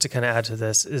 just to kind of add to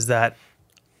this, is that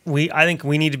I think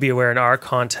we need to be aware in our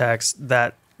context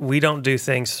that we don't do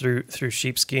things through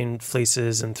sheepskin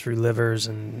fleeces and through livers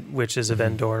and witches of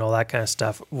Endor and all that kind of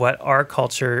stuff. What our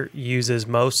culture uses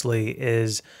mostly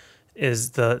is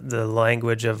the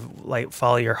language of like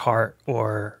follow your heart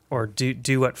or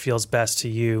do what feels best to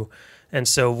you. And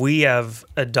so we have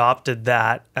adopted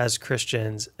that as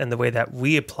Christians, and the way that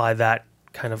we apply that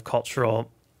kind of cultural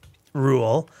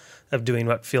rule of doing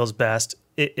what feels best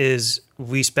is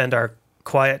we spend our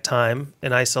quiet time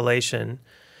in isolation,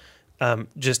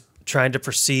 just trying to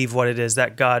perceive what it is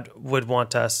that God would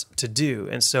want us to do.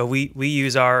 And so we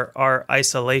use our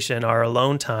isolation, our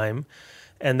alone time,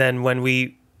 and then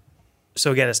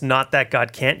so again, it's not that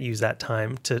God can't use that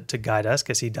time to guide us,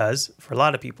 because he does for a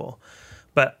lot of people.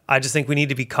 But I just think we need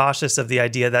to be cautious of the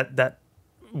idea that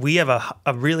we have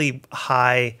a really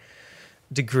high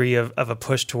degree of a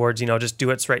push towards, just do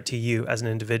what's right to you as an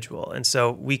individual. And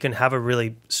so we can have a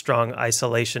really strong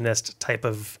isolationist type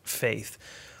of faith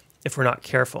if we're not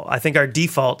careful. I think our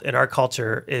default in our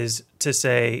culture is to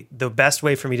say the best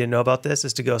way for me to know about this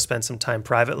is to go spend some time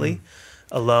privately,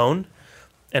 alone.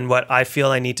 And what I feel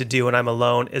I need to do when I'm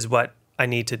alone is what I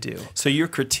need to do. So you're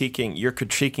critiquing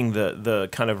the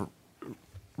kind of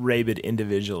rabid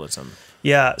individualism.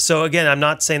 Yeah. So again, I'm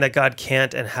not saying that God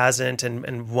can't and hasn't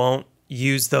and won't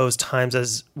use those times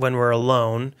as when we're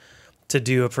alone to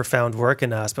do a profound work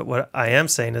in us. But what I am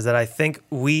saying is that I think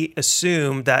we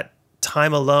assume that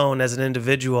time alone as an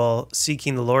individual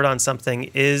seeking the Lord on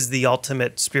something is the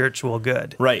ultimate spiritual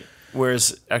good. Right.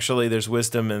 Whereas actually there's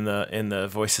wisdom in the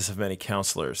voices of many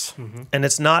counselors. Mm-hmm. And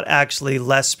it's not actually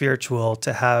less spiritual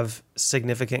to have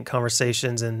significant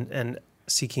conversations and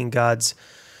seeking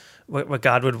what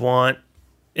God would want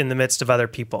in the midst of other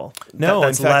people. No,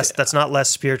 in fact, that's not less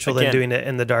spiritual than doing it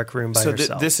in the dark room by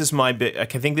yourself. So this is my big. I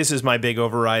think this is my big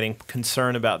overriding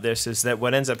concern about this is that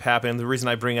what ends up happening. The reason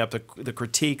I bring up the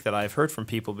critique that I've heard from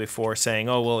people before saying,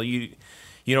 "Oh, well, you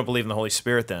don't believe in the Holy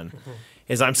Spirit," then,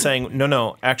 is I'm saying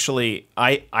no. Actually,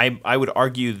 I would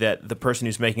argue that the person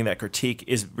who's making that critique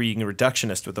is being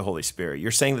reductionist with the Holy Spirit.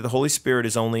 You're saying that the Holy Spirit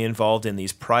is only involved in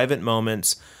these private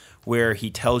moments where he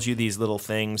tells you these little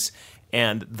things,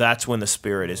 and that's when the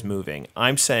Spirit is moving.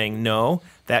 I'm saying no,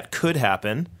 that could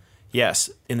happen.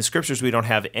 Yes, in the Scriptures we don't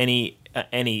have any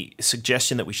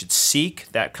suggestion that we should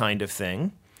seek that kind of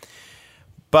thing.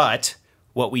 But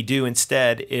what we do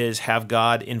instead is have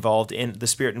God involved in the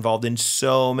Spirit involved in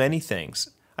so many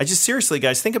things. I just seriously,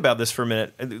 guys, think about this for a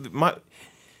minute.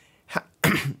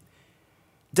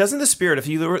 Doesn't the Spirit, if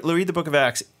you read the book of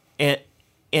Acts,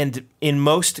 and in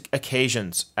most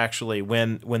occasions, actually,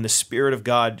 when the Spirit of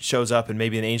God shows up and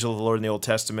maybe an angel of the Lord in the Old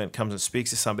Testament comes and speaks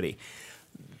to somebody,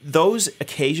 those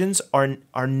occasions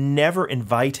are never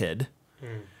invited.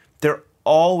 They're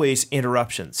always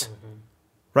interruptions,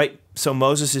 right? So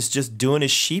Moses is just doing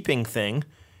his sheeping thing,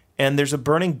 and there's a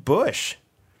burning bush.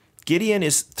 Gideon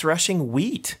is threshing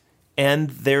wheat, and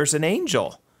there's an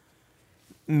angel.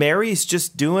 Mary's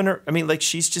just doing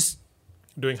she's just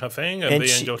doing her thing, and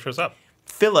the angel shows up.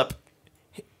 Philip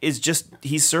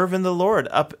he's serving the Lord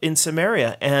up in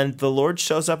Samaria, and the Lord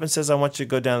shows up and says, I want you to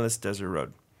go down this desert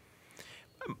road.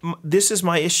 This is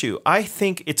my issue. I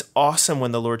think it's awesome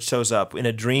when the Lord shows up in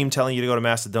a dream telling you to go to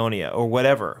Macedonia or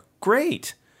whatever.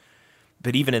 Great.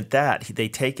 But even at that, they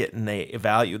take it and they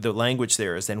evaluate. The language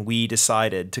there is, and we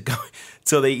decided to go.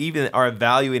 So they even are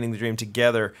evaluating the dream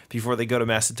together before they go to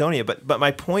Macedonia. But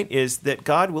my point is that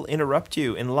God will interrupt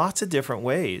you in lots of different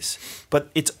ways.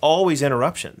 But it's always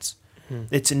interruptions.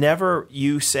 It's never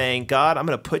you saying, God, I'm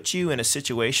going to put you in a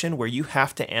situation where you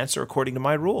have to answer according to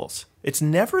my rules. It's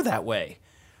never that way.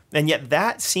 And yet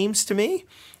that seems to me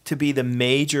to be the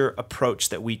major approach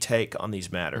that we take on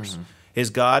these matters. Is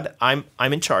God, I'm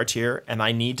in charge here, and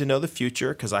I need to know the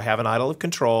future because I have an idol of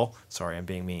control. Sorry, I'm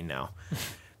being mean now.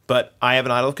 But I have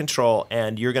an idol of control,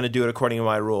 and you're going to do it according to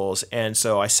my rules. And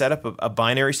so I set up a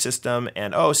binary system,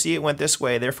 and, it went this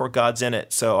way, therefore God's in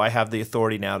it. So I have the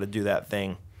authority now to do that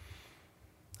thing.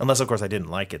 Unless, of course, I didn't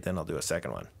like it, then I'll do a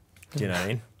second one. Do you know what I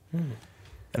mean?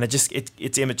 And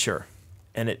it's immature.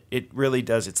 And it really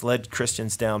does. It's led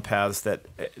Christians down paths that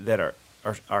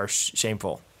are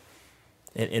shameful.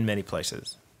 In many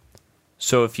places.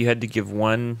 So if you had to give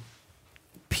one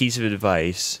piece of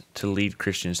advice to lead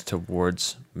Christians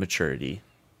towards maturity,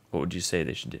 what would you say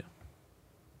they should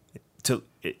do?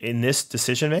 In this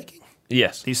decision-making?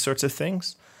 Yes. These sorts of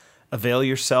things? Avail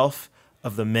yourself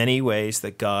of the many ways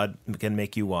that God can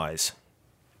make you wise.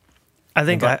 I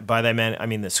think by that man, I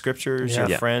mean the Scriptures, your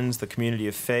friends, the community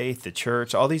of faith, the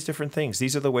church, all these different things.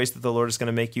 These are the ways that the Lord is going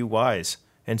to make you wise.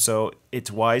 And so it's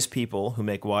wise people who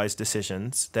make wise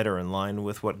decisions that are in line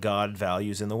with what God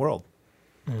values in the world.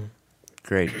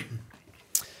 Great.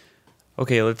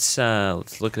 Okay, let's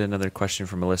look at another question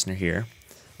from a listener here.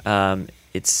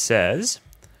 It says,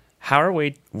 how are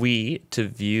we to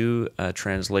view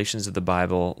translations of the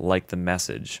Bible like the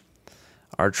Message?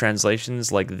 Are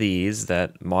translations like these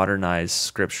that modernize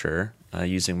Scripture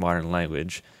using modern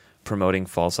language promoting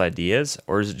false ideas,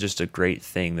 or is it just a great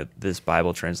thing that this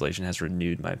Bible translation has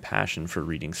renewed my passion for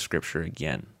reading Scripture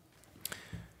again?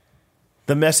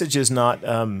 The Message is not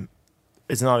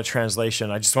a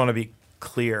translation. I just want to be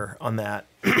clear on that.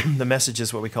 The Message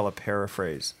is what we call a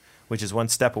paraphrase, which is one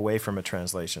step away from a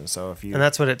translation. So if you And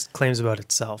that's what it claims about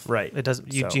itself. Right. It does.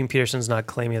 Eugene Peterson's not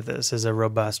claiming that this is a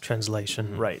robust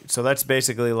translation. Right. So that's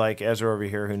basically like Ezra over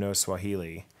here who knows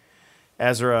Swahili.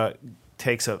 Ezra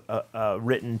takes a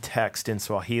written text in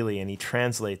Swahili and he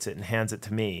translates it and hands it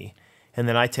to me. And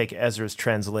then I take Ezra's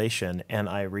translation and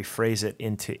I rephrase it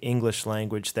into English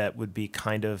language that would be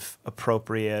kind of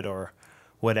appropriate or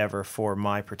whatever for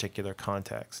my particular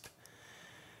context.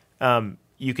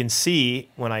 You can see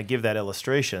when I give that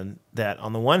illustration that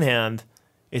on the one hand,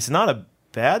 it's not a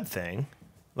bad thing.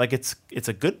 Like it's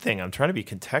a good thing. I'm trying to be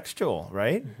contextual,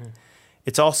 right? Mm-hmm.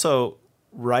 It's also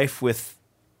rife with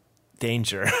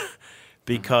danger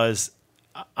because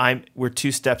we're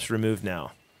two steps removed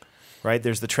now, right?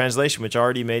 There's the translation, which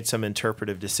already made some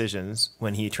interpretive decisions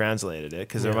when he translated it,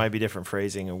 because there might be different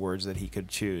phrasing and words that he could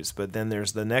choose. But then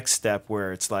there's the next step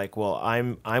where it's like, well,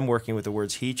 I'm working with the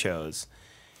words he chose,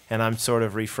 and I'm sort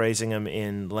of rephrasing them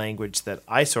in language that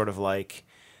I sort of like,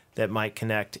 that might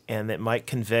connect and that might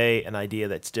convey an idea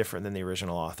that's different than the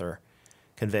original author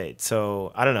conveyed.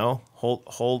 So I don't know,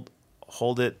 hold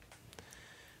it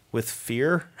with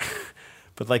fear,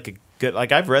 but like a good,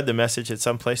 like I've read the Message at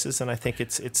some places and I think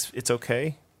it's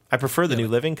okay. I prefer the New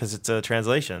Living because it's a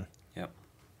translation. Yep.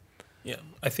 Yeah,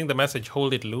 I think the Message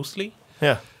hold it loosely.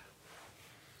 Yeah.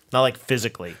 Not like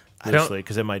physically loosely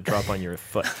because it might drop on your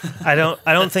foot. I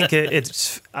don't think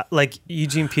it's like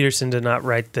Eugene Peterson did not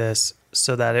write this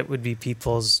so that it would be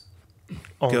people's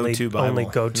only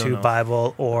go-to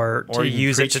Bible or to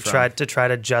use it to try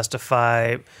to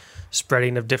justify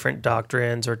spreading of different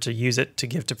doctrines or to use it to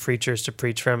give to preachers to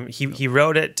preach from. He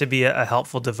wrote it to be a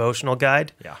helpful devotional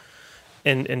guide. Yeah.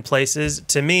 In places.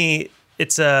 To me,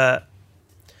 it's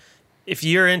if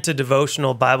you're into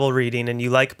devotional Bible reading and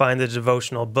you like buying the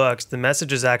devotional books, the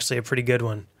Message is actually a pretty good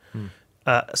one.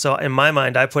 So in my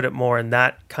mind, I put it more in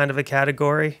that kind of a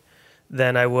category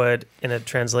than I would in a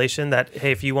translation that,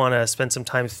 hey, if you want to spend some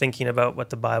time thinking about what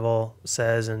the Bible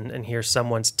says and hear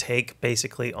someone's take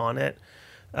basically on it,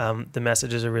 the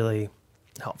Message is a really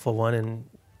helpful one. And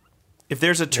if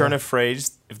there's a turn of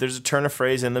phrase,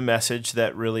 in the Message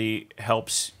that really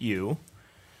helps you,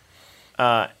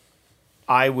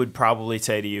 I would probably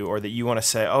say to you, or that you want to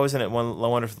say, oh, isn't it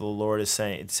wonderful the Lord is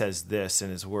saying, it says this in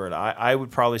his word. I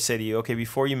would probably say to you, okay,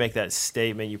 before you make that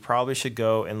statement, you probably should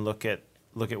go and look at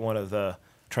one of the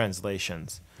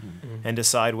translations and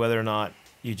decide whether or not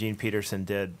Eugene Peterson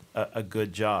did a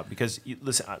good job. Because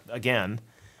listen, again,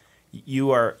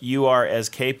 you are as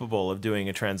capable of doing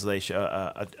a translation,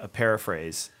 a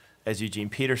paraphrase, as Eugene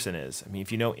Peterson is. I mean, if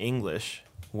you know English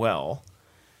well,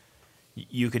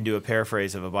 you can do a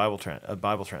paraphrase of a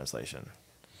Bible translation.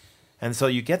 And so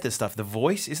you get this stuff. The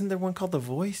Voice, isn't there one called The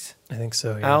Voice? I think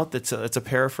so, yeah. Out, it's a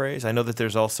paraphrase. I know that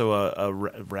there's also a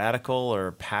Radical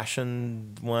or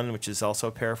Passion one, which is also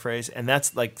a paraphrase. And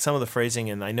that's like some of the phrasing,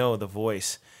 and I know The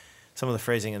Voice, some of the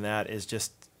phrasing in that is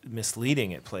just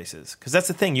misleading at places. Because that's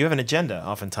the thing, you have an agenda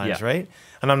oftentimes, right?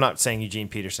 And I'm not saying Eugene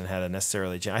Peterson had a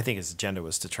necessarily agenda. I think his agenda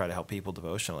was to try to help people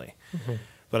devotionally. Mm-hmm.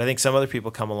 But I think some other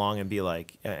people come along and be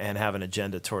like, and have an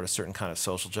agenda toward a certain kind of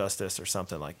social justice or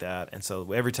something like that. And so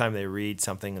every time they read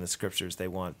something in the scriptures, they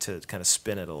want to kind of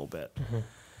spin it a little bit,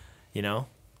 you know?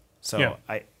 So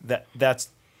that's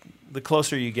the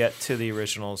closer you get to the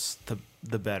originals,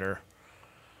 the better.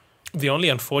 The only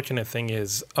unfortunate thing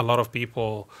is a lot of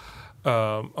people,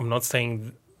 I'm not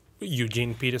saying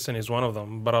Eugene Peterson is one of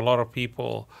them, but a lot of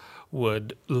people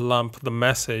would lump the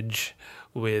Message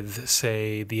with,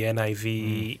 say, the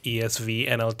NIV, ESV,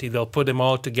 NLT. They'll put them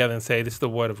all together and say, this is the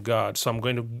Word of God. So I'm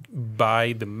going to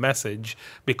buy the Message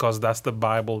because that's the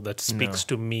Bible that speaks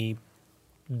to me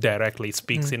directly,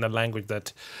 speaks in a language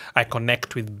that I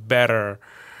connect with better.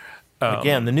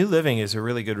 Again, the New Living is a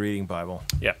really good reading Bible.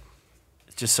 Yeah.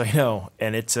 Just so you know,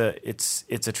 and it's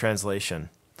a translation.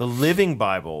 The Living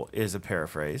Bible is a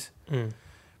paraphrase,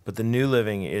 but the New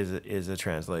Living is a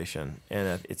translation,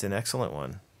 and it's an excellent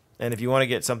one. And if you want to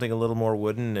get something a little more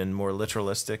wooden and more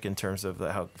literalistic in terms of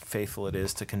how faithful it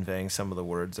is to conveying some of the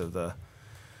words of the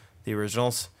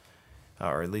originals,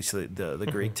 or at least the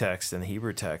Greek text and the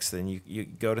Hebrew text, then you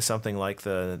go to something like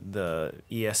the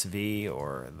ESV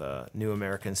or the New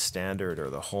American Standard or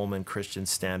the Holman Christian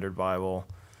Standard Bible.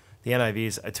 The NIV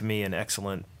is, to me, an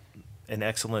excellent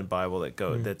Bible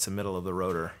that's the middle of the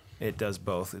rotor. It does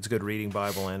both. It's a good reading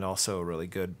Bible and also a really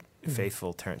good,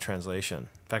 faithful translation.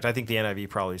 In fact, I think the NIV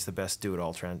probably is the best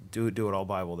do-it-all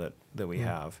Bible that we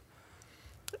have.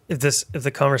 If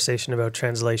the conversation about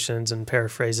translations and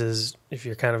paraphrases, if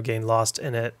you're kind of getting lost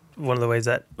in it, one of the ways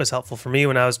that was helpful for me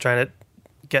when I was trying to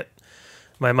get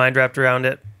my mind wrapped around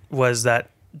it was that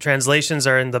translations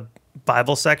are in the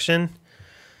Bible section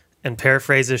and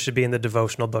paraphrases should be in the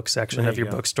devotional book section of your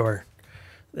bookstore.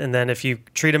 And then if you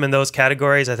treat them in those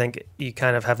categories, I think you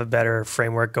kind of have a better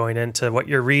framework going into what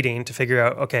you're reading to figure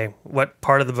out, okay, what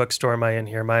part of the bookstore am I in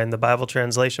here? Am I in the Bible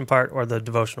translation part or the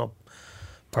devotional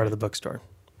part of the bookstore?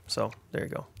 So there you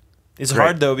go. It's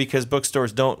hard though because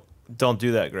bookstores don't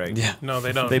do that, Greg. Yeah. No,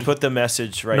 they don't. They put the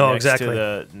message right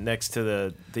next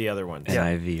to the other one.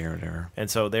 NIV or whatever. And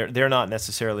so they're not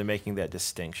necessarily making that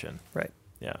distinction. Right.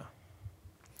 Yeah.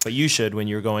 But you should, when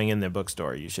you're going in the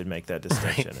bookstore, you should make that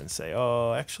distinction and say,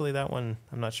 oh, actually that one,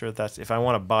 I'm not sure if I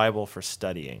want a Bible for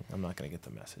studying, I'm not going to get the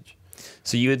message.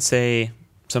 So you would say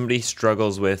somebody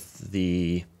struggles with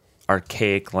the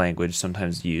archaic language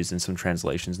sometimes used in some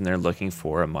translations and they're looking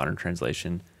for a modern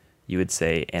translation. You would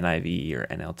say NIV or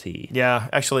NLT. Yeah,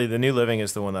 actually, the New Living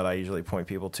is the one that I usually point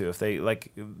people to. If they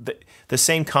like the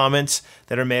same comments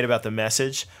that are made about the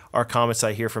message are comments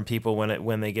I hear from people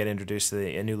when they get introduced to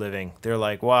the New Living. They're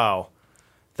like, "Wow,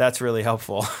 that's really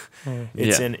helpful."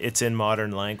 It's in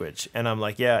modern language, and I'm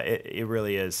like, "Yeah, it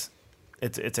really is.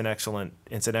 It's an excellent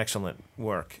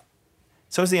work."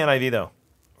 So is the NIV though,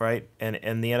 right? And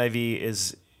the NIV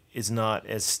is not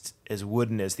as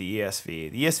wooden as the ESV.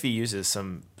 The ESV uses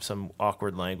some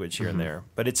awkward language here and there,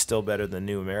 but it's still better than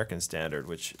New American Standard,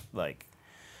 which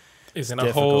is in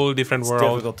a whole different world.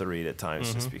 It's difficult to read at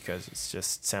times just because it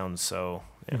just sounds so.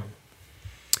 Yeah.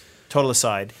 Total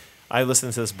aside, I listen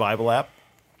to this Bible app,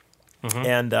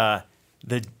 and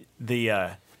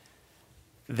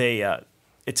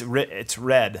it's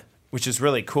read. Which is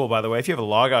really cool, by the way. If you have a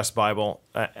Logos Bible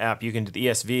app, you can do the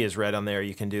ESV is read on there.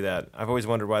 You can do that. I've always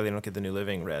wondered why they don't get the New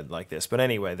Living read like this. But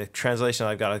anyway, the translation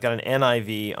I've got an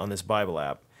NIV on this Bible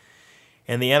app,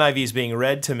 and the NIV is being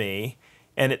read to me,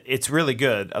 and it's really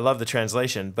good. I love the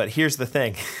translation. But here's the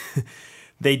thing: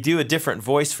 they do a different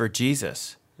voice for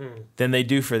Jesus than they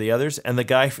do for the others, and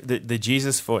the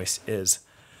Jesus voice is,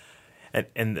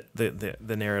 and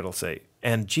the narrator will say,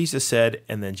 "And Jesus said,"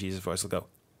 and then Jesus' voice will go,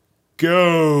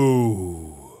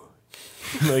 "Go."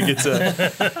 Like it's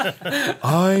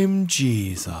I'm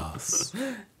Jesus,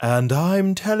 and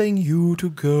I'm telling you to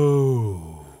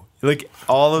go. Like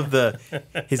all of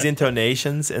his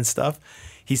intonations and stuff,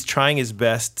 he's trying his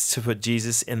best to put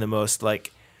Jesus in the most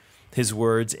his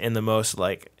words in the most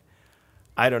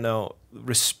I don't know,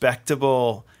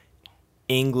 respectable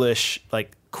English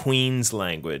Queen's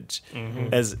language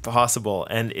as possible,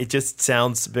 and it just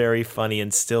sounds very funny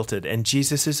and stilted. And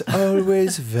Jesus is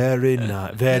always very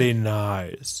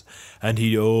nice, and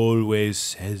he always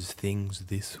says things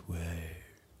this way.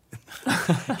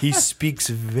 He speaks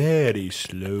very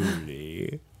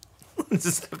slowly.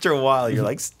 Just after a while, you're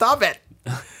like, "Stop it!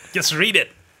 Just read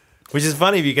it." Which is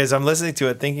funny because I'm listening to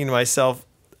it, thinking to myself,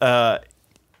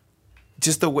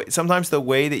 just sometimes the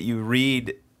way that you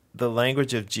read the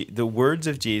language of the words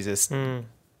of Jesus,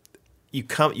 you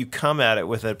come at it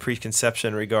with a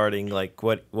preconception regarding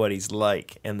what he's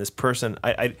like, and this person,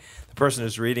 the person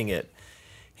who's reading it,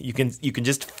 you can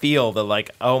just feel the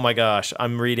oh my gosh,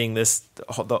 I'm reading this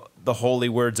the holy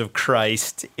words of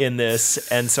Christ in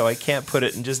this, and so I can't put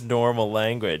it in just normal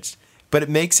language, but it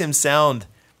makes him sound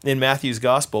in Matthew's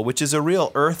gospel, which is a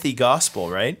real earthy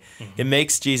gospel, right? It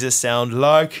makes Jesus sound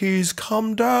like he's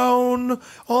come down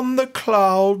on the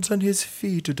clouds and his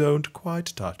feet don't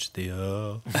quite touch the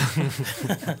earth.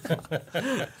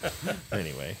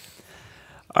 Anyway.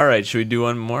 All right, should we do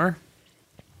one more?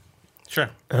 Sure.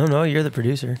 I don't know. You're the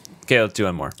producer. Okay, let's do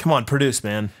one more. Come on, produce,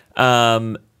 man.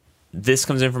 This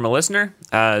comes in from a listener,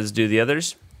 as do the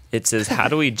others. It says, how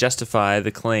do we justify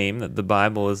the claim that the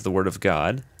Bible is the Word of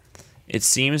God? It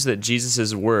seems that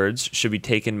Jesus' words should be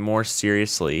taken more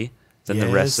seriously than the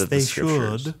rest of the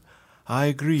Scriptures. Should. I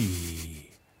agree.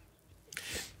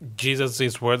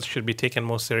 Jesus' words should be taken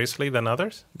more seriously than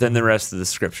others? Than the rest of the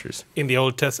Scriptures. In the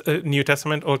New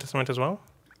Testament, Old Testament as well?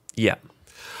 Yeah.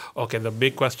 Okay, the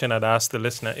big question I'd ask the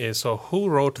listener is, so who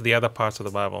wrote the other parts of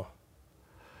the Bible?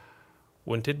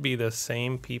 Wouldn't it be the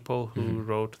same people who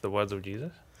wrote the words of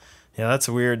Jesus? Yeah, that's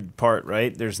a weird part,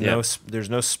 right? There's Yeah. there's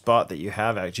no spot that you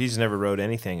have. Jesus never wrote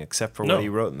anything except for No. what he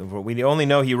wrote. We only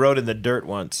know he wrote in the dirt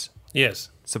once, Yes.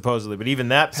 supposedly. But even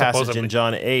that passage Supposedly. in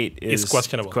John 8 is It's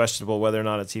questionable. whether or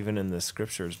not it's even in the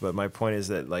scriptures. But my point is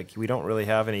that like we don't really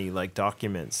have any like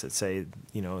documents that say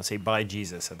say by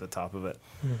Jesus at the top of it.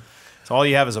 So all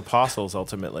you have is apostles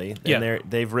ultimately, and Yeah.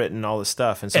 they've written all this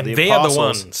stuff, and so And the they apostles, are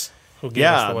the ones who gave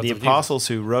us the words the of apostles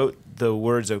who wrote the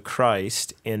words of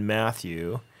Christ in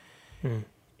Matthew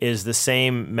is the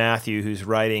same Matthew who's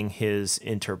writing his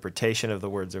interpretation of the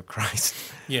words of Christ,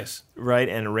 Jesus. Yes. right,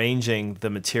 and arranging the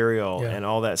material Yeah. and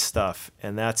all that stuff.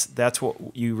 And that's what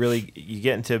you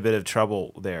get into a bit of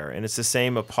trouble there. And it's the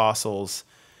same apostles.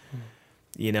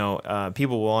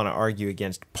 People will want to argue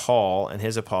against Paul and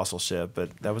his apostleship,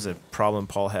 but that was a problem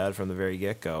Paul had from the very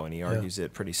get-go, and he argues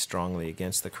it pretty strongly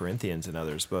against the Corinthians and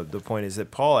others. But the point is that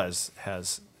Paul has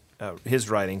his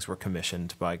writings were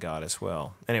commissioned by God as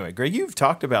well. Anyway, Greg, you've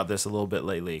talked about this a little bit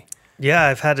lately. Yeah,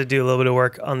 I've had to do a little bit of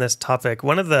work on this topic.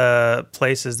 One of the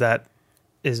places that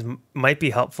might be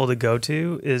helpful to go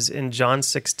to is in John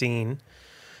 16,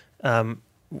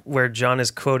 where John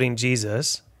is quoting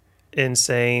Jesus in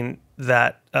saying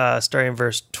that, starting in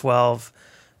verse 12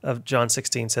 of John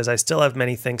 16, says, "I still have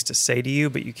many things to say to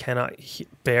you, but you cannot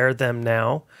bear them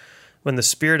now. When the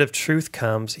Spirit of truth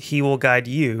comes, he will guide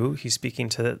you," he's speaking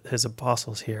to his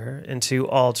apostles here, "into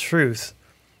all truth.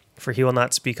 For he will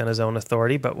not speak on his own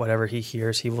authority, but whatever he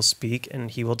hears, he will speak,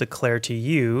 and he will declare to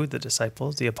you," the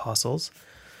disciples, the apostles,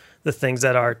 "the things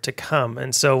that are to come."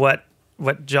 And so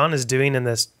what John is doing in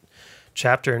this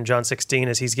chapter in John 16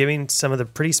 is he's giving some of the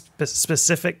pretty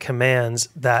specific commands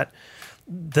that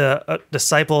the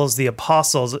disciples, the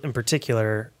apostles in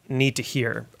particular, need to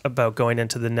hear about going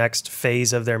into the next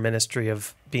phase of their ministry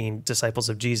of being disciples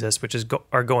of Jesus, which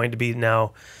are going to be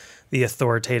now the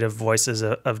authoritative voices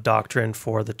of doctrine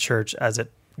for the church as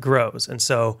it grows. And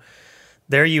so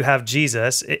there you have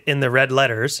Jesus in the red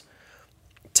letters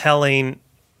telling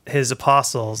his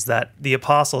apostles that the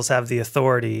apostles have the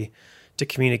authority to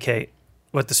communicate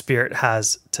what the Spirit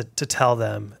has to tell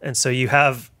them. And so you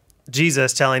have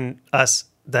Jesus telling us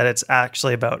that it's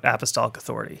actually about apostolic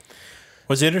authority.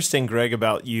 What's interesting, Greg,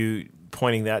 about you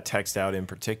pointing that text out in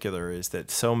particular is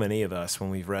that so many of us, when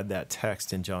we've read that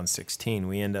text in John 16,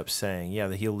 we end up saying,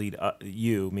 that he'll lead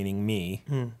you, meaning me,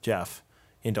 Jeff,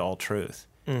 into all truth.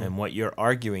 And what you're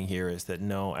arguing here is that,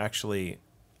 no, actually,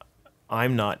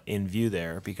 I'm not in view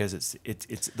there because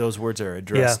it's those words are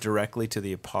addressed directly to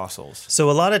the apostles. So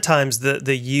a lot of times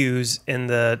the yous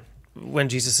when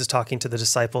Jesus is talking to the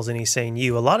disciples and he's saying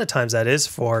you, a lot of times that is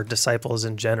for disciples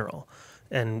in general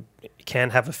and can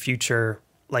have a future,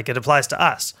 like it applies to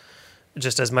us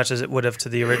just as much as it would have to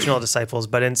the original disciples.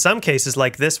 But in some cases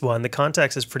like this one, the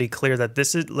context is pretty clear that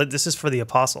this is for the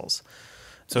apostles.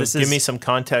 So give me some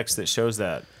context that shows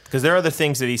that. Because there are other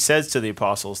things that he says to the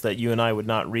apostles that you and I would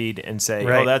not read and say,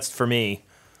 Right. oh, that's for me.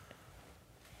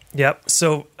 Yep.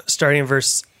 So starting in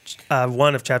verse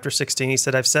 1 of chapter 16, he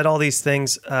said, "I've said all these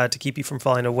things to keep you from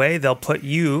falling away. They'll put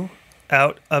you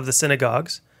out of the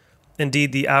synagogues.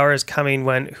 Indeed, the hour is coming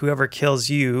when whoever kills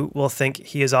you will think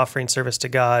he is offering service to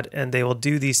God, and they will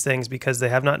do these things because they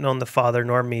have not known the Father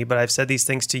nor me. But I've said these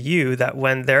things to you, that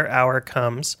when their hour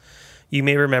comes, you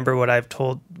may remember what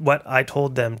I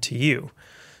told them to you."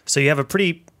 So you have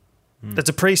that's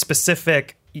a pretty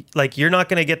specific, like you're not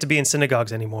going to get to be in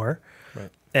synagogues anymore. Right.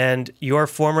 And your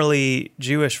formerly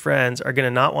Jewish friends are going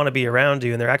to not want to be around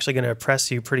you, and they're actually going to oppress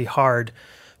you pretty hard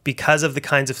because of the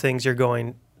kinds of things you're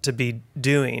going to be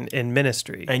doing in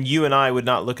ministry. And you and I would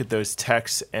not look at those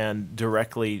texts and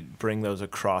directly bring those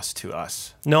across to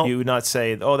us. No. You would not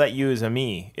say, oh, that you is a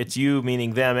me. It's you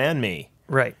meaning them and me.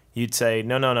 Right. You'd say,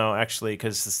 no, actually,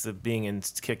 because being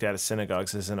kicked out of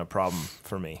synagogues isn't a problem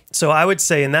for me. So I would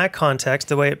say in that context,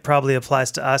 the way it probably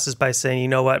applies to us is by saying, you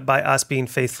know what, by us being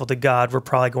faithful to God, we're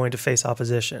probably going to face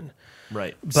opposition.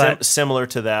 Right. But- similar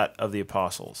to that of the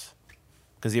apostles.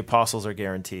 Because the apostles are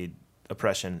guaranteed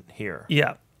oppression here.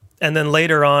 Yeah. And then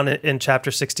later on in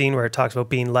chapter 16, where it talks about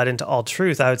being led into all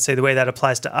truth, I would say the way that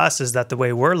applies to us is that the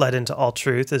way we're led into all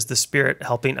truth is the Spirit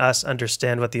helping us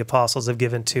understand what the apostles have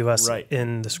given to us Right.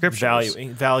 in the scriptures.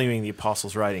 Valuing the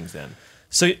apostles' writings then.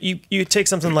 So you take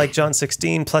something like John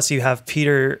 16, plus you have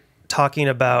Peter talking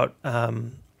about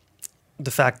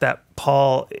the fact that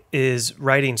Paul is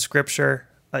writing scripture.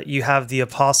 You have the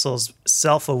apostles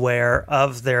self-aware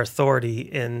of their authority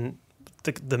in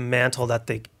the mantle that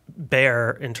they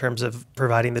bear in terms of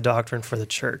providing the doctrine for the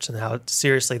church and how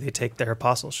seriously they take their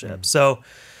apostleship. So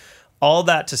all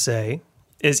that to say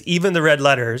is even the red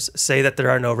letters say that there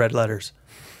are no red letters,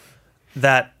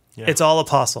 that it's all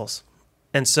apostles.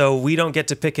 And so we don't get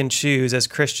to pick and choose as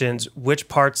Christians which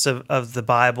parts of the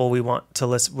Bible we want to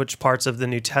list, which parts of the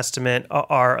New Testament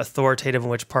are authoritative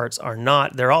and which parts are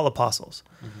not. They're all apostles.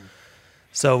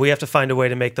 So we have to find a way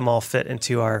to make them all fit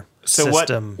into our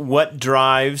system. What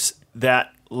drives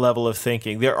that level of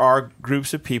thinking? There are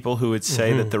groups of people who would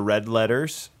say that the red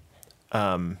letters,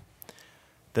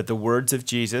 that the words of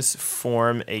Jesus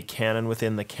form a canon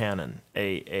within the canon,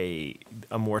 a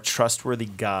more trustworthy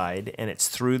guide, and it's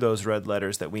through those red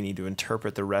letters that we need to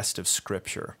interpret the rest of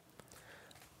Scripture.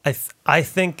 I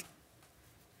think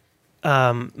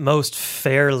most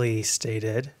fairly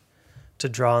stated, to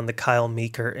draw on the Kyle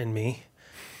Meeker in me,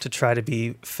 to try to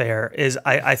be fair, is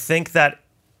I think that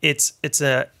it's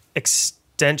a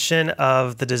extension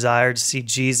of the desire to see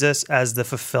Jesus as the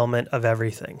fulfillment of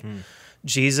everything.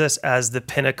 Jesus as the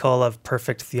pinnacle of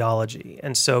perfect theology.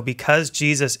 And so because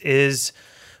Jesus is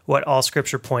what all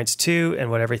Scripture points to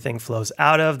and what everything flows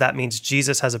out of, that means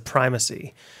Jesus has a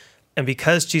primacy. And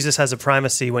because Jesus has a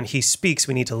primacy, when he speaks,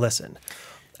 we need to listen.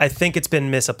 I think it's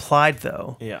been misapplied,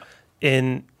 though,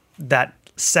 in that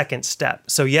second step.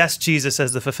 So yes, Jesus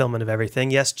as the fulfillment of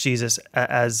everything. Yes, Jesus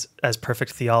as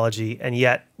perfect theology. And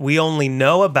yet we only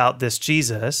know about this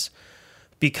Jesus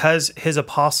because his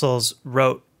apostles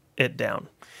wrote it down.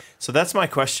 So that's my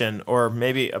question, or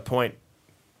maybe a point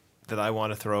that I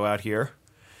want to throw out here,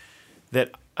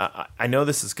 that I know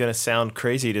this is going to sound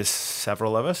crazy to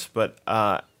several of us, but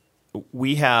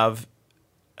we have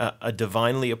a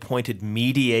divinely appointed,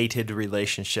 mediated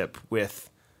relationship with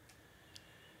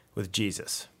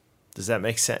Jesus. Does that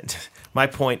make sense? My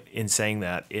point in saying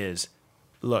that is,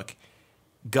 look,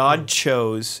 God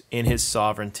chose in his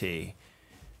sovereignty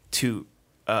to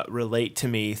relate to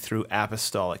me through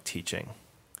apostolic teaching.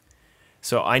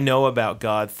 So I know about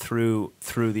God through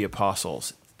the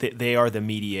apostles. They are the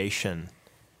mediation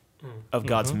of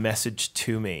God's message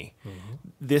to me.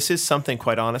 This is something,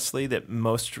 quite honestly, that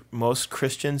most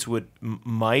Christians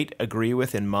might agree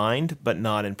with in mind, but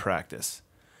not in practice.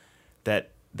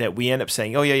 That we end up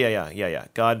saying, oh, yeah.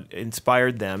 God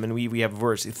inspired them, and we have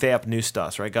words,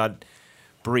 theopneustos, right? God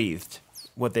breathed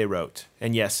what they wrote.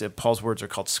 And yes, Paul's words are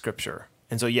called Scripture.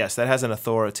 And so, yes, that has an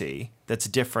authority that's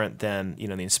different than, the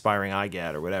inspiring I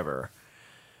get or whatever.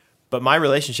 But my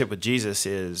relationship with Jesus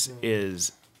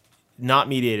is not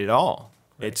mediated at all.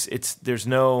 Right. There's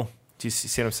no. Do you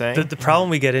see what I'm saying? The problem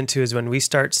we get into is when we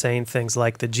start saying things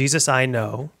like the Jesus I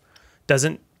know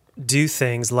doesn't do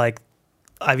things like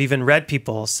I've even read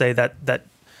people say that the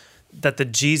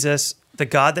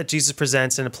God that Jesus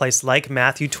presents in a place like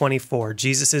Matthew 24,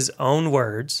 Jesus' own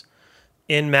words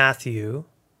in Matthew,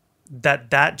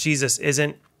 that Jesus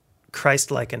isn't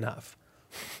Christ-like enough.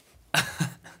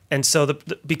 And so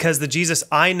because the Jesus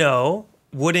I know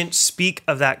wouldn't speak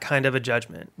of that kind of a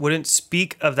judgment, wouldn't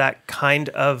speak of that kind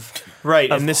of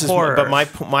right. Of and this horror. But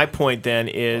my point then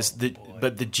is that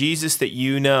the Jesus that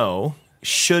you know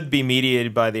should be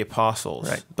mediated by the apostles.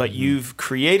 Right. But you've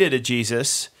created a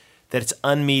Jesus that it's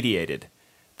unmediated.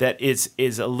 That is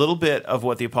a little bit of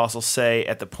what the apostles say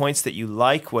at the points that you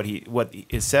like what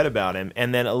is said about him,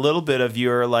 and then a little bit of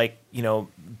your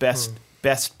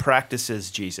best practices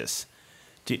Jesus.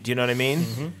 Do you know what I mean?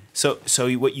 Mm-hmm. So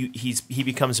he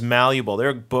becomes malleable. There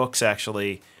are books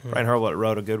actually. Brian Horowitz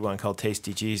wrote a good one called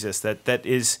Tasty Jesus.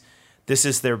 This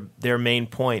is their main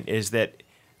point, is that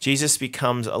Jesus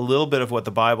becomes a little bit of what the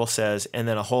Bible says, and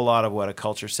then a whole lot of what a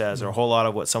culture says, or a whole lot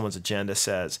of what someone's agenda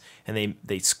says, and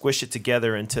they squish it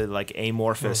together into like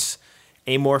amorphous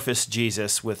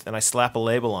Jesus and I slap a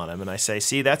label on him and I say,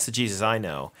 see, that's the Jesus I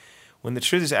know. When the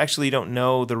truth is actually you don't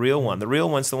know the real one. The real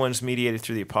one's the one who's mediated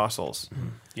through the apostles.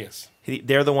 Yes,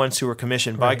 they're the ones who were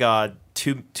commissioned by God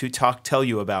to tell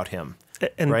you about him.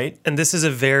 Right? And this is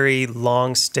a very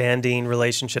long-standing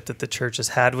relationship that the church has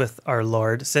had with our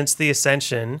Lord. Since the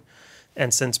Ascension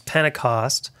and since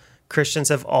Pentecost, Christians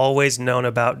have always known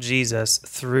about Jesus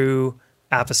through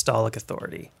apostolic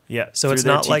authority. Yeah, so it's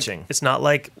not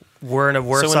like we're in a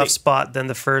worse off spot than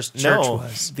the first church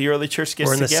was. The early church gets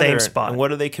we're in together. The same spot. And what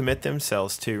do they commit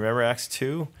themselves to? Remember Acts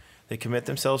 2? They commit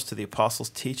themselves to the apostles'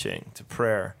 teaching, to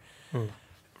prayer,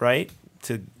 right?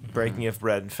 To breaking of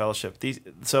bread and fellowship.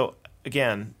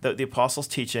 Again, the apostles'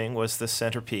 teaching was the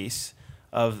centerpiece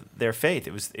of their faith.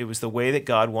 It was the way that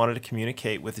God wanted to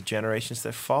communicate with the generations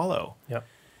that follow. Yep.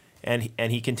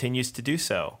 And he continues to do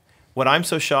so. What I'm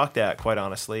so shocked at, quite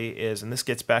honestly, is, and this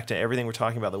gets back to everything we're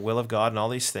talking about, the will of God and all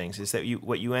these things, is that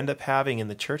what you end up having in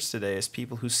the church today is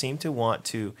people who seem to want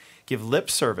to give lip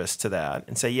service to that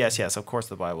and say, yes, of course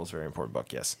the Bible is a very important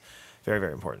book. Yes, very,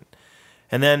 very important.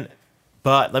 And then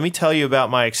But let me tell you about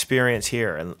my experience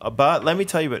here. But let me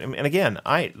tell you about, and again,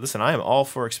 I am all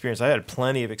for experience. I had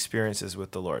plenty of experiences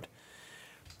with the Lord.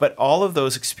 But all of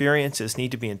those experiences need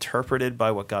to be interpreted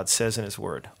by what God says in his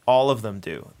word. All of them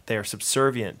do. They are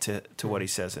subservient to what he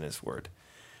says in his word.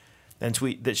 And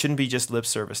that shouldn't be just lip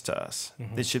service to us.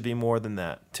 It should be more than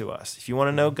that to us. If you want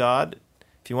to know God,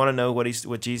 if you want to know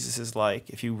what Jesus is like,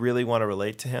 if you really want to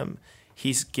relate to him,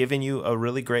 he's given you a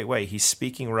really great way. He's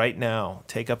speaking right now.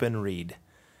 Take up and read.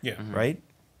 Yeah. Right?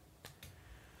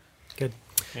 Good.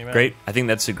 Amen. Great. I think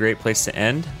that's a great place to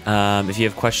end. If you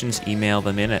have questions, email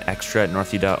them in at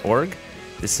extra@northview.org.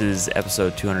 This is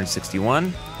episode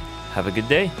 261. Have a good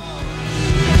day.